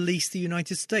designed to police the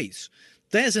United States.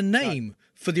 There's a name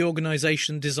for the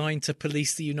organization designed to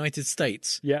police the United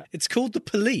States. Yeah. It's called the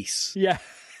police. Yeah.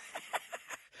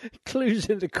 Clues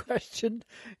in the question?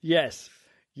 Yes.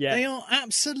 Yeah. They are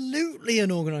absolutely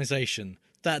an organization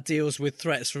that deals with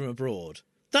threats from abroad.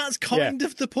 That's kind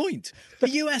of the point. The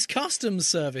US Customs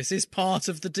Service is part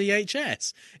of the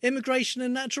DHS. Immigration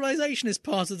and Naturalization is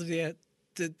part of the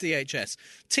DHS.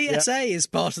 TSA is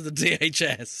part of the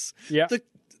DHS. Yeah.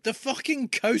 The fucking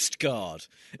Coast Guard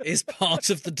is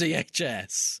part of the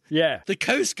DHS. Yeah. The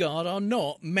Coast Guard are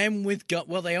not men with guns.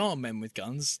 Well, they are men with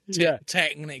guns,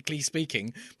 technically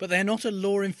speaking, but they're not a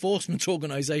law enforcement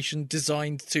organisation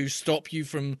designed to stop you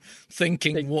from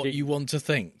thinking what you want to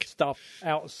think. Stuff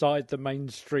outside the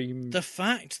mainstream. The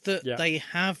fact that they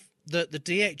have, that the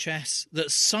DHS, that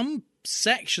some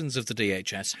sections of the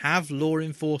DHS have law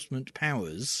enforcement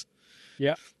powers.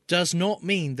 Yeah. Does not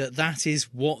mean that that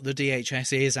is what the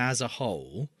DHS is as a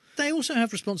whole. They also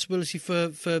have responsibility for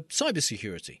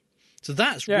cybersecurity. So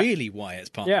that's really why it's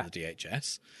part of the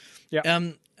DHS.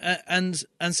 Yeah. And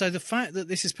so the fact that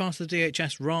this is part of the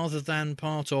DHS rather than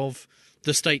part of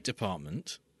the State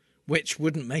Department, which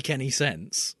wouldn't make any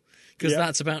sense, because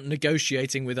that's about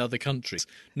negotiating with other countries,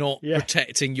 not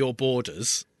protecting your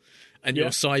borders and your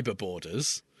cyber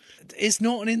borders, is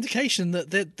not an indication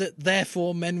that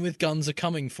therefore men with guns are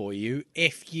coming for you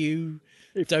if you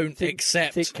don't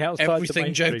accept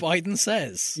everything Joe Biden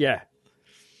says. Yeah.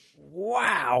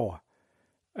 Wow.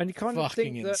 And you kind of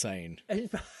fucking think insane.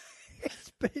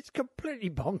 It's completely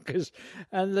bonkers.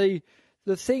 And the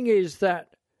thing is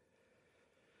that,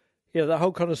 the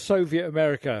whole kind of Soviet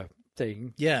America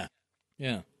thing. Yeah.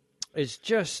 It's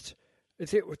just,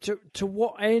 to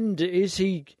what end is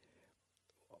he?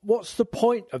 What's the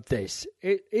point of this?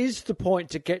 It is the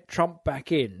point to get Trump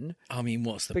back in. I mean,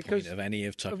 what's the point of any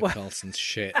of Tucker Carlson's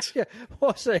shit? Yeah,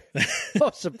 what's the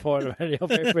point of any of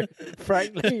it?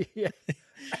 Frankly,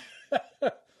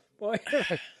 Well,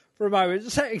 for a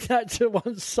moment, setting that to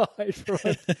one side,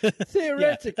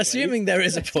 theoretically, assuming there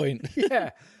is a point,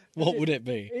 what would it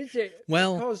be? Is it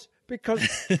because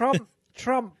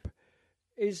Trump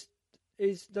is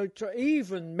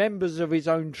even members of his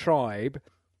own tribe,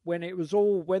 when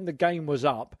the game was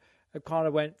up, it kind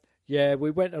of went,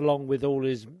 we went along with all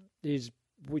his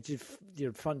which is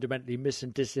fundamentally mis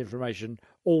and disinformation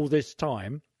all this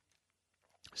time.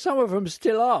 Some of them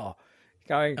still are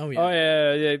going, the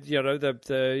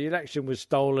election was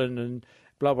stolen and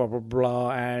blah blah blah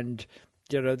blah, and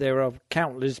there are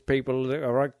countless people that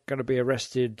are going to be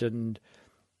arrested and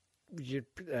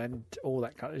all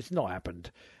that kind of. It's not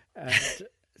happened, and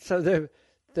so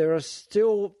there are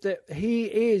still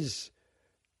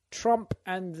Trump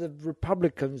and the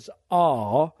Republicans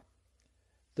are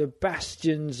the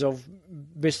bastions of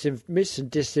mis and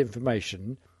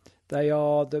disinformation. They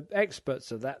are the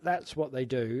experts of that. That's what they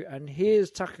do. And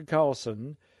here's Tucker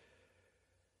Carlson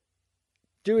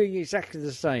doing exactly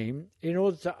the same in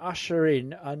order to usher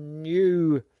in a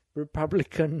new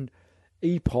Republican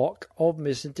epoch of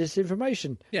mis and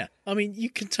disinformation. Yeah, I mean, you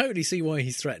can totally see why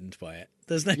he's threatened by it.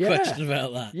 There's no question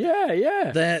about that.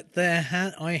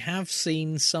 Yeah. I have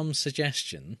seen some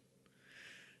suggestion,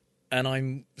 and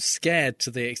I'm scared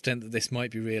to the extent that this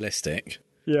might be realistic.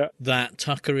 Yeah, that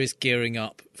Tucker is gearing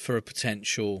up for a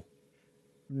potential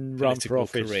run for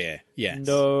office career. Yes,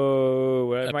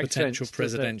 a potential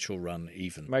presidential run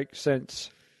even makes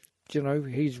sense.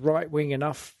 He's right wing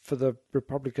enough for the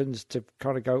Republicans to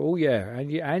kind of go, oh yeah,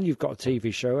 and you've got a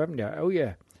TV show, haven't you? Oh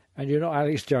yeah. And you're not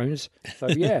Alex Jones. So,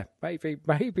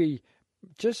 maybe,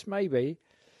 just maybe.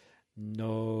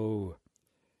 No.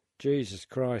 Jesus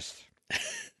Christ.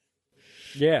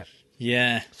 Yeah.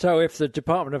 Yeah. So if the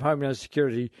Department of Homeland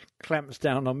Security clamps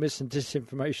down on mis and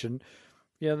disinformation,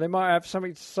 they might have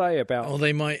something to say about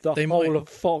the whole of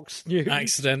Fox News.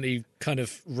 Accidentally kind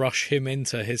of rush him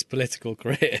into his political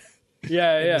career.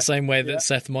 Yeah, In the same way that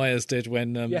Seth Meyers did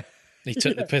when... He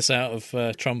took the piss out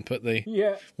of Trump at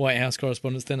the White House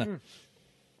Correspondents' Dinner.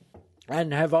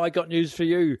 And have I got news for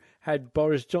you? Had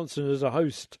Boris Johnson as a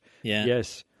host. Yeah.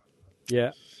 Yes.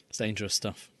 Yeah. It's dangerous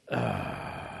stuff. Oh,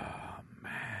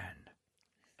 man.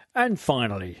 And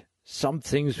finally, some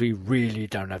things we really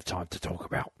don't have time to talk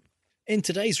about. In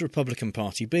today's Republican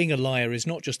Party, being a liar is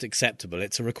not just acceptable,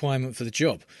 it's a requirement for the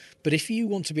job. But if you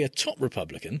want to be a top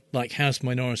Republican, like House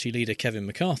Minority Leader Kevin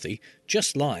McCarthy,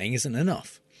 just lying isn't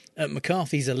enough. At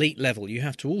McCarthy's elite level, you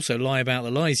have to also lie about the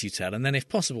lies you tell, and then, if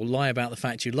possible, lie about the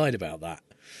fact you lied about that.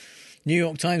 New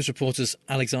York Times reporters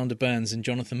Alexander Burns and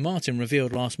Jonathan Martin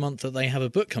revealed last month that they have a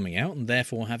book coming out and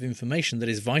therefore have information that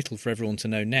is vital for everyone to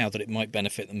know now that it might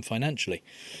benefit them financially.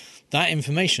 That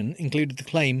information included the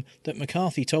claim that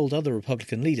McCarthy told other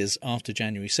Republican leaders after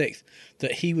January 6th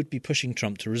that he would be pushing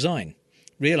Trump to resign.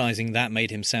 Realising that made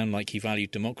him sound like he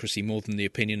valued democracy more than the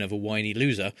opinion of a whiny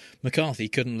loser, McCarthy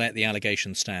couldn't let the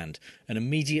allegation stand and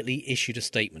immediately issued a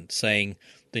statement saying,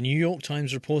 "The New York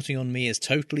Times reporting on me is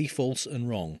totally false and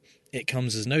wrong. It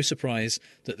comes as no surprise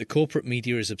that the corporate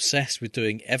media is obsessed with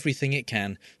doing everything it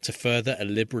can to further a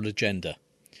liberal agenda."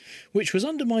 Which was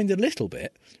undermined a little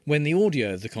bit when the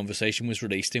audio of the conversation was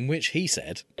released, in which he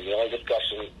said, "The only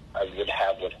discussion I would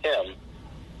have with him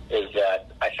is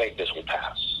that I think this will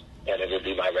pass. And it would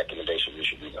be my recommendation we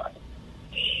should resign."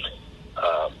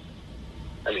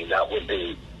 That would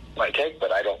be my take,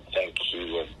 but I don't think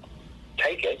he would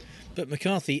take it. But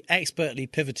McCarthy expertly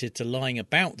pivoted to lying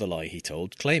about the lie he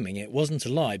told, claiming it wasn't a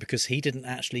lie because he didn't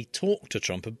actually talk to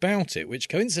Trump about it, which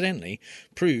coincidentally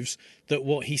proves that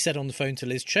what he said on the phone to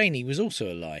Liz Cheney was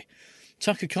also a lie.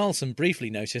 Tucker Carlson briefly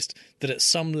noticed that at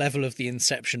some level of the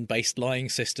Inception-based lying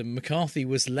system, McCarthy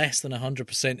was less than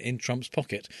 100% in Trump's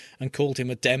pocket and called him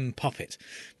a Dem puppet,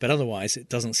 but otherwise it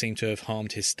doesn't seem to have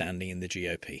harmed his standing in the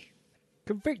GOP.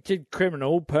 Convicted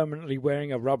criminal permanently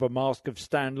wearing a rubber mask of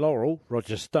Stan Laurel,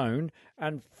 Roger Stone,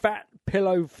 and fat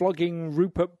pillow-flogging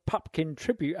Rupert Pupkin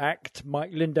tribute act,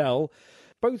 Mike Lindell,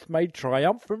 both made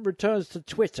triumphant returns to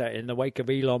Twitter in the wake of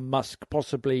Elon Musk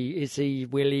possibly,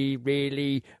 will he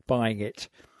really buying it.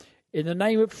 In the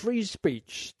name of free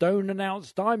speech, Stone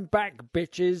announced, "I'm back,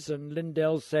 bitches," and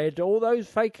Lindell said, "All those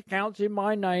fake accounts in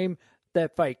my name, they're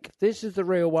fake. This is the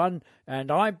real one, and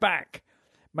I'm back,"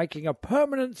 making a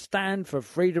permanent stand for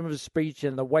freedom of speech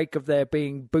in the wake of their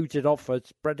being booted off for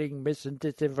spreading mis and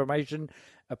disinformation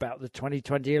about the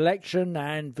 2020 election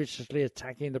and viciously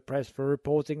attacking the press for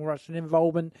reporting Russian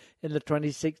involvement in the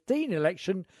 2016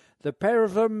 election. The pair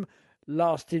of them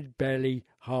lasted barely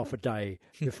half a day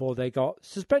before they got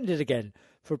suspended again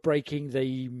for breaking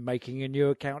the making a new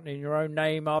account in your own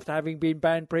name after having been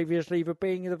banned previously for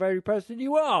being the very person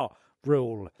you are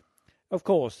rule. Of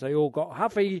course, they all got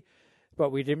huffy, but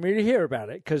we didn't really hear about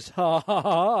it because,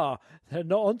 they're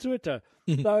not on Twitter.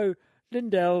 Though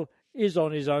Lindell is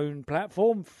on his own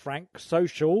platform, Frank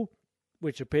Social,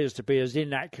 which appears to be as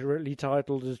inaccurately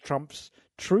titled as Trump's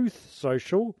Truth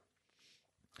Social.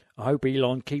 I hope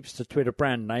Elon keeps the Twitter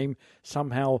brand name.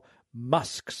 Somehow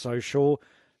Musk Social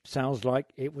sounds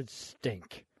like it would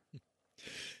stink.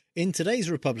 In today's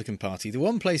Republican Party, the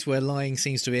one place where lying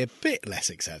seems to be a bit less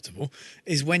acceptable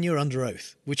is when you're under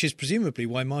oath, which is presumably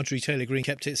why Marjorie Taylor Greene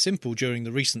kept it simple during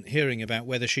the recent hearing about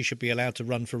whether she should be allowed to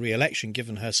run for re-election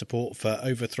given her support for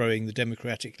overthrowing the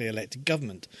democratically elected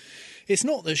government. It's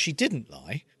not that she didn't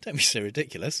lie, don't be so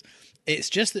ridiculous.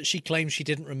 It's just that she claims she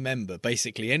didn't remember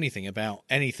basically anything about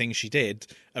anything she did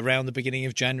around the beginning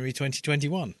of January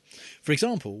 2021. For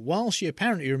example, while she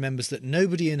apparently remembers that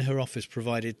nobody in her office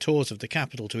provided tours of the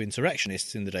Capitol to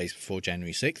insurrectionists in the days before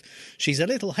January 6th, she's a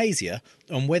little hazier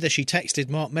on whether she texted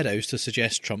Mark Meadows to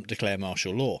suggest Trump declare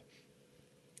martial law.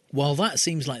 While that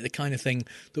seems like the kind of thing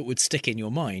that would stick in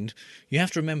your mind, you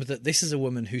have to remember that this is a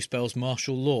woman who spells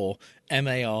martial law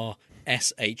MARSHALL.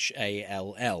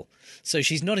 So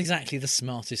she's not exactly the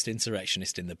smartest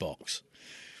insurrectionist in the box.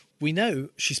 We know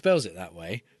she spells it that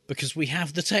way because we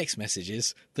have the text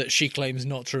messages that she claims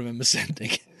not to remember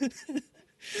sending.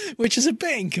 Which is a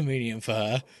bit inconvenient for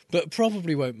her, but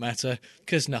probably won't matter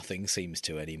because nothing seems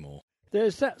to anymore.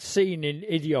 There's that scene in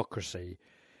Idiocracy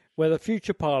where the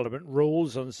future Parliament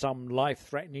rules on some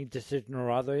life-threatening decision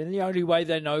or other in the only way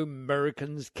they know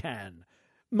Americans can.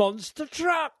 Monster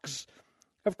trucks!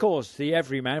 Of course, the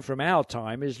everyman from our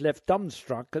time is left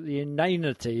dumbstruck at the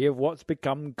inanity of what's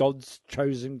become God's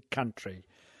chosen country.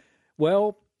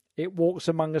 Well, it walks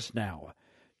among us now.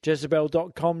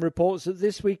 Jezebel.com reports that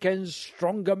this weekend's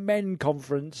Stronger Men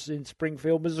Conference in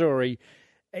Springfield, Missouri,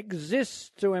 exists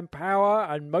to empower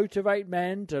and motivate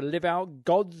men to live out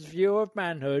God's view of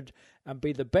manhood and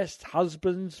be the best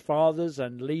husbands, fathers,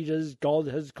 and leaders God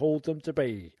has called them to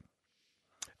be.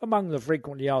 Among the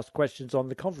frequently asked questions on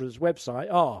the conference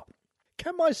website are,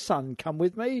 can my son come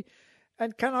with me?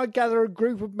 And can I gather a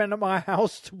group of men at my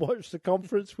house to watch the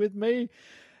conference with me?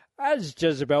 As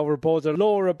Jezebel reporter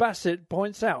Laura Bassett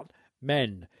points out,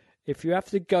 men, if you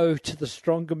have to go to the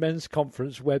Stronger Men's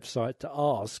Conference website to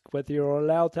ask whether you're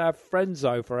allowed to have friends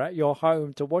over at your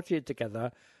home to watch it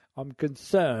together, I'm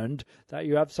concerned that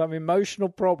you have some emotional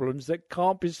problems that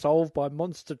can't be solved by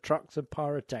monster trucks and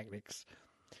pyrotechnics.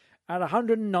 At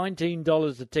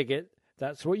 $119 a ticket,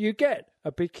 that's what you get,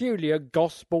 a peculiar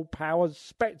gospel-powered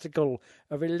spectacle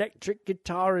of electric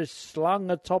guitarists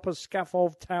slung atop a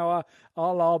scaffold tower a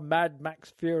la Mad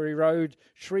Max Fury Road,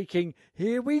 shrieking,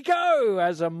 "Here we go!"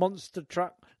 as a monster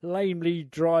truck lamely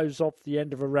drives off the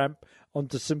end of a ramp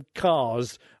onto some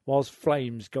cars whilst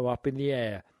flames go up in the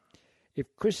air.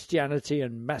 If Christianity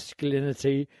and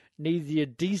masculinity need the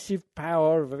adhesive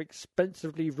power of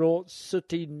expensively wrought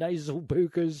sooty nasal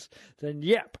bukas, then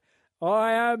yep,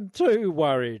 I am too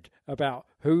worried about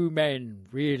who men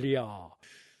really are.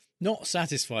 Not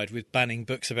satisfied with banning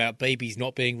books about babies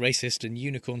not being racist and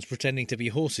unicorns pretending to be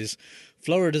horses,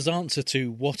 Florida's answer to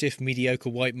what if mediocre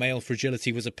white male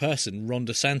fragility was a person, Ron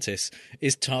DeSantis,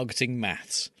 is targeting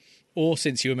maths. Or,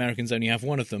 since you Americans only have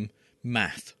one of them,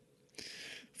 math.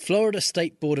 Florida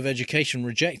State Board of Education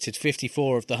rejected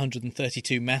 54 of the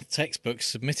 132 math textbooks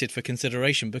submitted for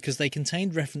consideration because they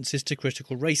contained references to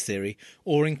critical race theory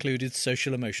or included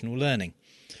social-emotional learning.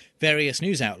 Various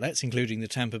news outlets, including the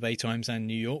Tampa Bay Times and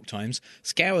New York Times,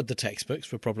 scoured the textbooks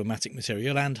for problematic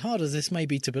material and, hard as this may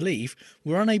be to believe,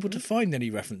 were unable to find any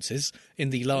references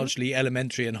in the largely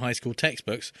elementary and high school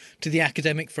textbooks to the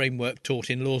academic framework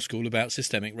taught in law school about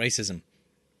systemic racism.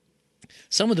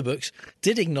 Some of the books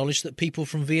did acknowledge that people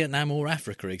from Vietnam or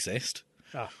Africa exist.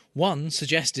 One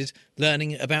suggested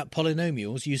learning about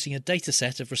polynomials using a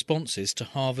dataset of responses to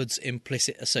Harvard's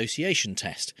implicit association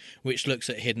test, which looks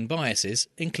at hidden biases,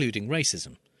 including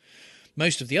racism.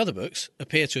 Most of the other books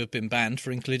appear to have been banned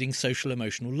for including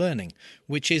social-emotional learning,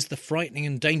 which is the frightening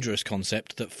and dangerous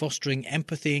concept that fostering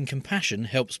empathy and compassion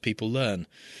helps people learn.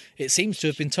 It seems to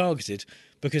have been targeted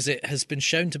because it has been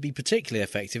shown to be particularly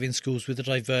effective in schools with a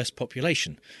diverse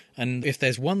population. And if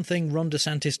there's one thing Ron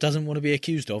DeSantis doesn't want to be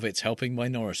accused of, it's helping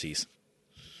minorities.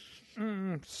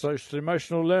 Social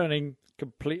emotional learning,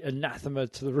 complete anathema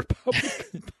to the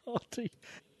Republican Party.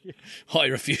 Yeah. I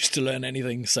refuse to learn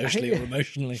anything socially or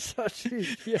emotionally.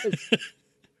 Yes.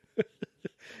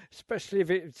 Especially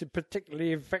if it's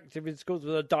particularly effective in schools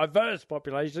with a diverse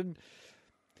population.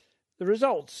 The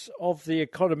results of the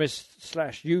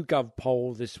Economist/YouGov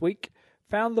poll this week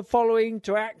found the following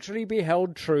to actually be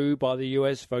held true by the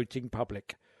US voting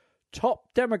public.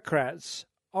 Top Democrats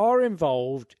are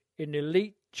involved in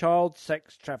elite child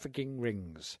sex trafficking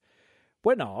rings.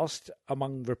 When asked,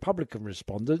 among Republican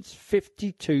respondents,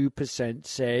 52%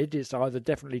 said it's either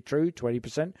definitely true,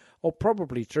 20%, or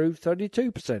probably true,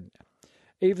 32%.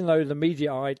 Even though the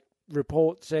Mediaite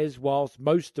report says whilst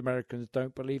most Americans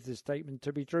don't believe this statement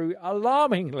to be true,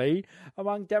 alarmingly,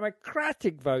 among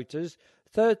Democratic voters,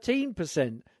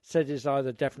 13% said it's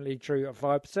either definitely true at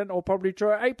 5% or probably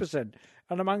true at 8%.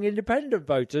 And among independent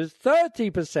voters,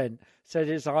 30% said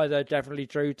it's either definitely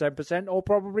true 10% or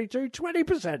probably true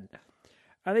 20%.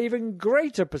 An even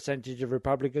greater percentage of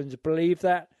Republicans believe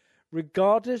that,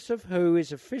 regardless of who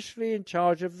is officially in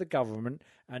charge of the government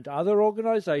and other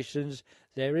organisations,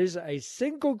 there is a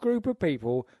single group of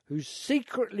people who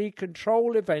secretly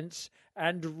control events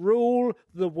and rule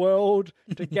the world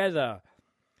together.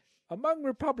 Among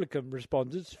Republican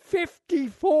respondents,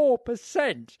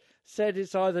 54% said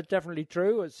it's either definitely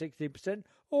true at 16%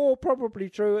 or probably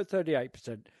true at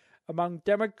 38%. Among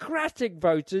Democratic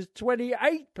voters,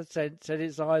 28% said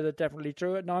it's either definitely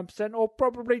true at 9% or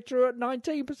probably true at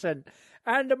 19%.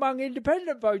 And among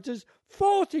independent voters,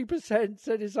 40%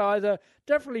 said it's either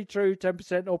definitely true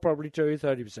 10% or probably true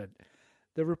 30%.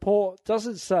 The report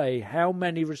doesn't say how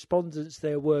many respondents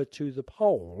there were to the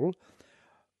poll,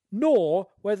 nor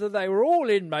whether they were all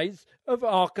inmates of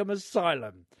Arkham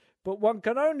Asylum. But one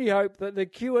can only hope that the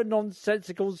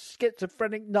nonsensical,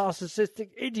 schizophrenic, narcissistic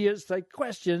idiots they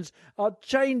questions are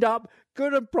chained up,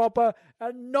 good and proper,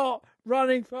 and not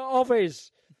running for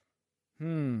office.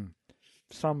 Some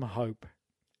hope.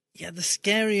 Yeah, the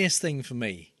scariest thing for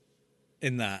me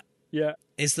in that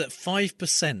is that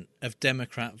 5% of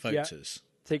Democrat voters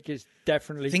think it's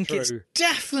definitely true. It's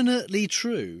definitely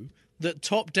true that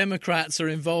top Democrats are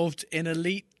involved in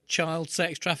elite child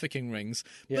sex trafficking rings,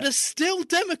 but are still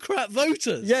Democrat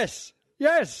voters. Yes.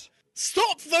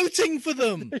 Stop voting for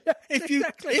them if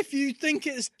you think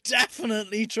it's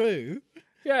definitely true.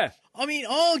 Yeah. I mean,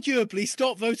 arguably,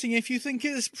 stop voting if you think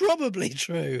it's probably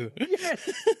true. Yes.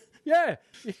 Yeah.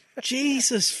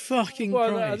 Jesus fucking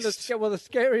Christ. The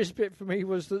scariest bit for me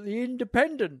was that the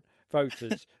independent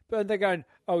voters, but they're going,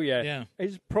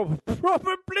 it's probably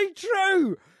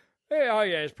true. Yeah,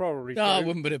 it's probably true. I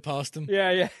wouldn't put it past them.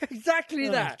 Yeah, exactly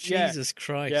that. Jesus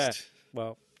Christ. Yeah.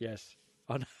 Well, yes.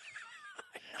 I know.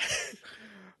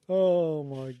 Oh,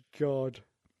 my God.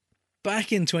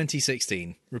 Back in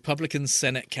 2016, Republican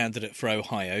Senate candidate for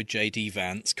Ohio, J.D.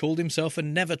 Vance, called himself a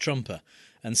never-Trumper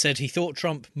and said he thought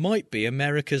Trump might be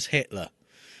America's Hitler.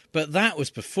 But that was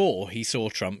before he saw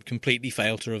Trump completely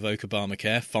fail to revoke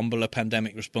Obamacare, fumble a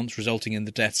pandemic response resulting in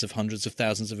the deaths of hundreds of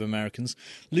thousands of Americans,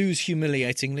 lose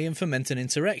humiliatingly and foment an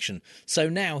insurrection. So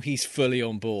now he's fully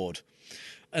on board.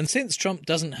 And since Trump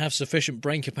doesn't have sufficient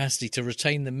brain capacity to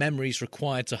retain the memories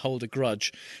required to hold a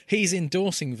grudge, he's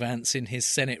endorsing Vance in his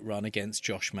Senate run against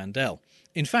Josh Mandel.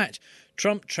 In fact,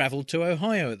 Trump travelled to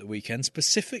Ohio at the weekend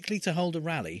specifically to hold a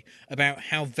rally about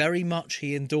how very much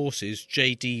he endorses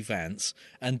J.D. Vance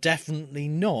and definitely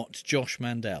not Josh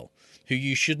Mandel, who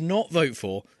you should not vote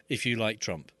for if you like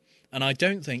Trump. And I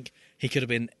don't think he could have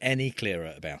been any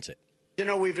clearer about it. You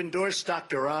know, we've endorsed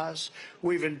Dr. Oz.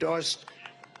 We've endorsed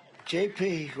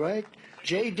JP, right?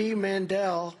 J.D.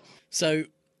 Mandel. So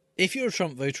If you're a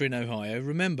Trump voter in Ohio,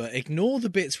 remember, ignore the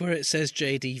bits where it says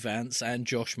J.D. Vance and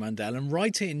Josh Mandel and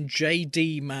write in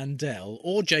J.D. Mandel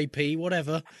or J.P.,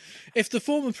 whatever. If the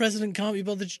former president can't be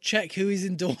bothered to check who he's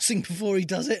endorsing before he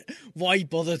does it, why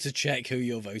bother to check who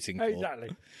you're voting for? Exactly.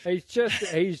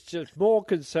 He's just more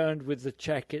concerned with the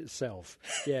check itself.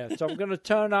 Yeah, so I'm going to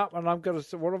turn up and I'm going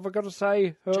to... What have I got to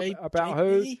say about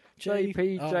who?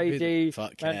 J.P., J.D.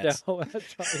 Mandel.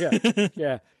 That's right,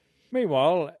 yeah.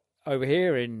 Meanwhile... over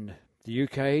here in the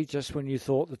UK, just when you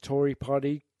thought the Tory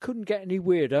party couldn't get any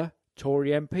weirder,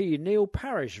 Tory MP Neil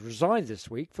Parish resigned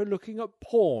this week for looking at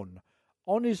porn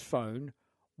on his phone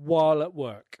while at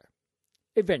work.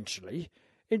 Eventually,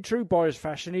 in true Boris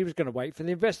fashion, he was going to wait for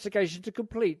the investigation to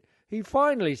complete. He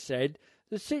finally said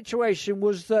the situation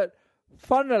was that,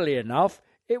 funnily enough,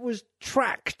 it was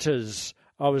tractors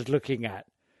I was looking at.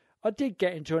 I did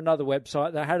get into another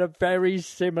website that had a very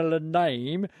similar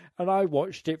name, and I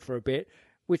watched it for a bit,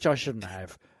 which I shouldn't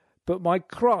have. But my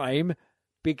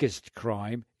biggest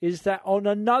crime, is that on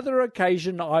another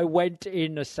occasion I went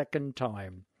in a second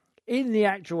time, in the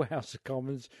actual House of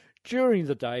Commons, during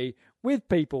the day, with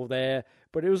people there,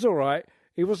 but it was all right.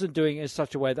 He wasn't doing it in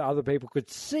such a way that other people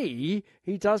could see.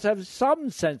 He does have some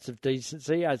sense of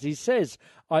decency, as he says.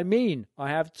 I mean, I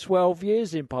have 12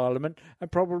 years in Parliament and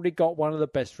probably got one of the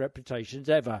best reputations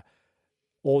ever.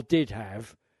 Or did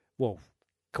have. Well,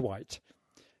 quite.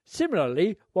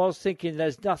 Similarly, whilst thinking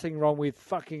there's nothing wrong with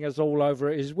fucking us all over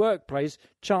at his workplace,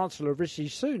 Chancellor Rishi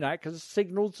Sunak has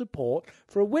signalled support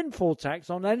for a windfall tax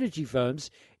on energy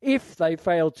firms if they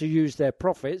fail to use their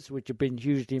profits, which have been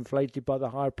hugely inflated by the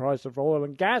high price of oil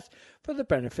and gas, for the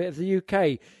benefit of the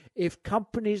UK. If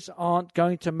companies aren't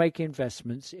going to make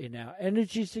investments in our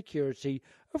energy security,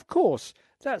 of course,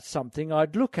 that's something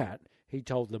I'd look at, he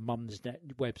told the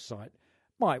Mumsnet website.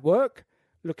 Might work.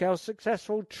 Look how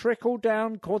successful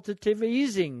trickle-down quantitative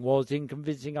easing was in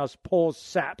convincing us poor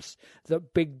saps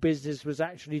that big business was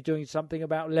actually doing something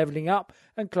about levelling up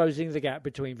and closing the gap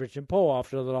between rich and poor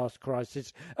after the last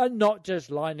crisis, and not just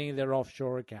lining their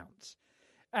offshore accounts.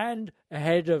 And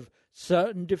ahead of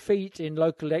certain defeat in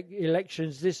local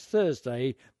elections this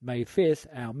Thursday, May 5th,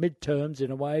 our midterms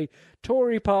in a way,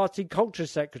 Tory party culture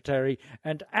secretary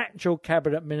and actual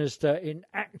cabinet minister in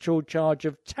actual charge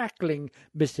of tackling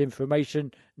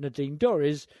misinformation, Nadine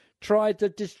Dorries, tried the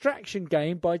distraction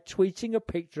game by tweeting a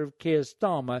picture of Keir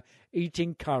Starmer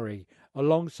eating curry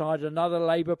alongside another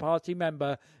Labour Party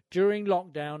member during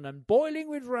lockdown and boiling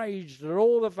with rage that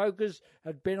all the focus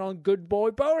had been on good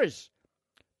boy Boris.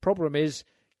 Problem is,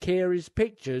 Keir is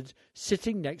pictured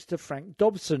sitting next to Frank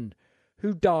Dobson,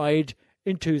 who died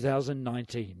in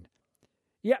 2019.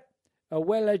 Yep, a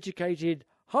well-educated,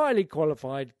 highly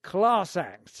qualified class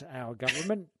act, our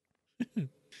government.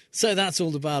 So that's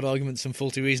all the bad arguments and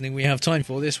faulty reasoning we have time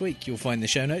for this week. You'll find the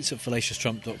show notes at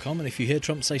fallacioustrump.com, and if you hear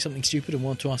Trump say something stupid and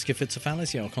want to ask if it's a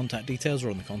fallacy, our contact details are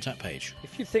on the contact page.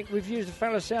 If you think we've used a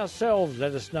fallacy ourselves,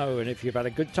 let us know, and if you've had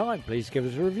a good time, please give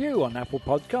us a review on Apple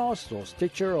Podcasts or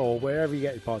Stitcher or wherever you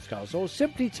get your podcasts, or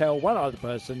simply tell one other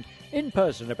person in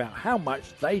person about how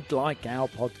much they'd like our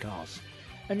podcast.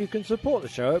 And you can support the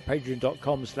show at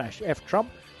patreon.com/ftrump,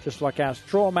 just like our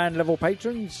strawman level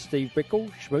patrons, Steve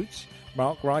Bickle, Schmutz,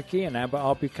 Mark Reike and Amber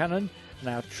R. Buchanan, and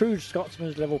our true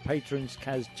Scotsman's level patrons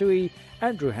Kaz Tui,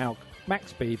 Andrew Houck,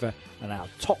 Max Beaver, and our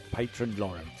top patron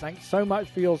Lauren. Thanks so much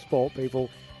for your support, people.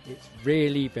 It's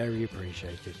really very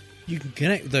appreciated. You can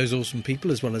connect with those awesome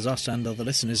people as well as us and other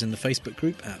listeners in the Facebook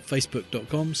group at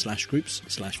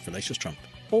facebook.com/groups/FallaciousTrump.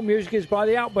 All music is by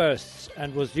The Outbursts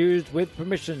and was used with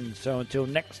permission, so until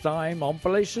next time on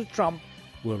Fallacious Trump,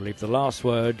 we'll leave the last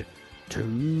word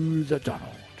to the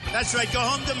Donald. That's right. Go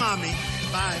home to mommy.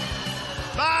 Bye.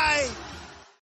 Bye.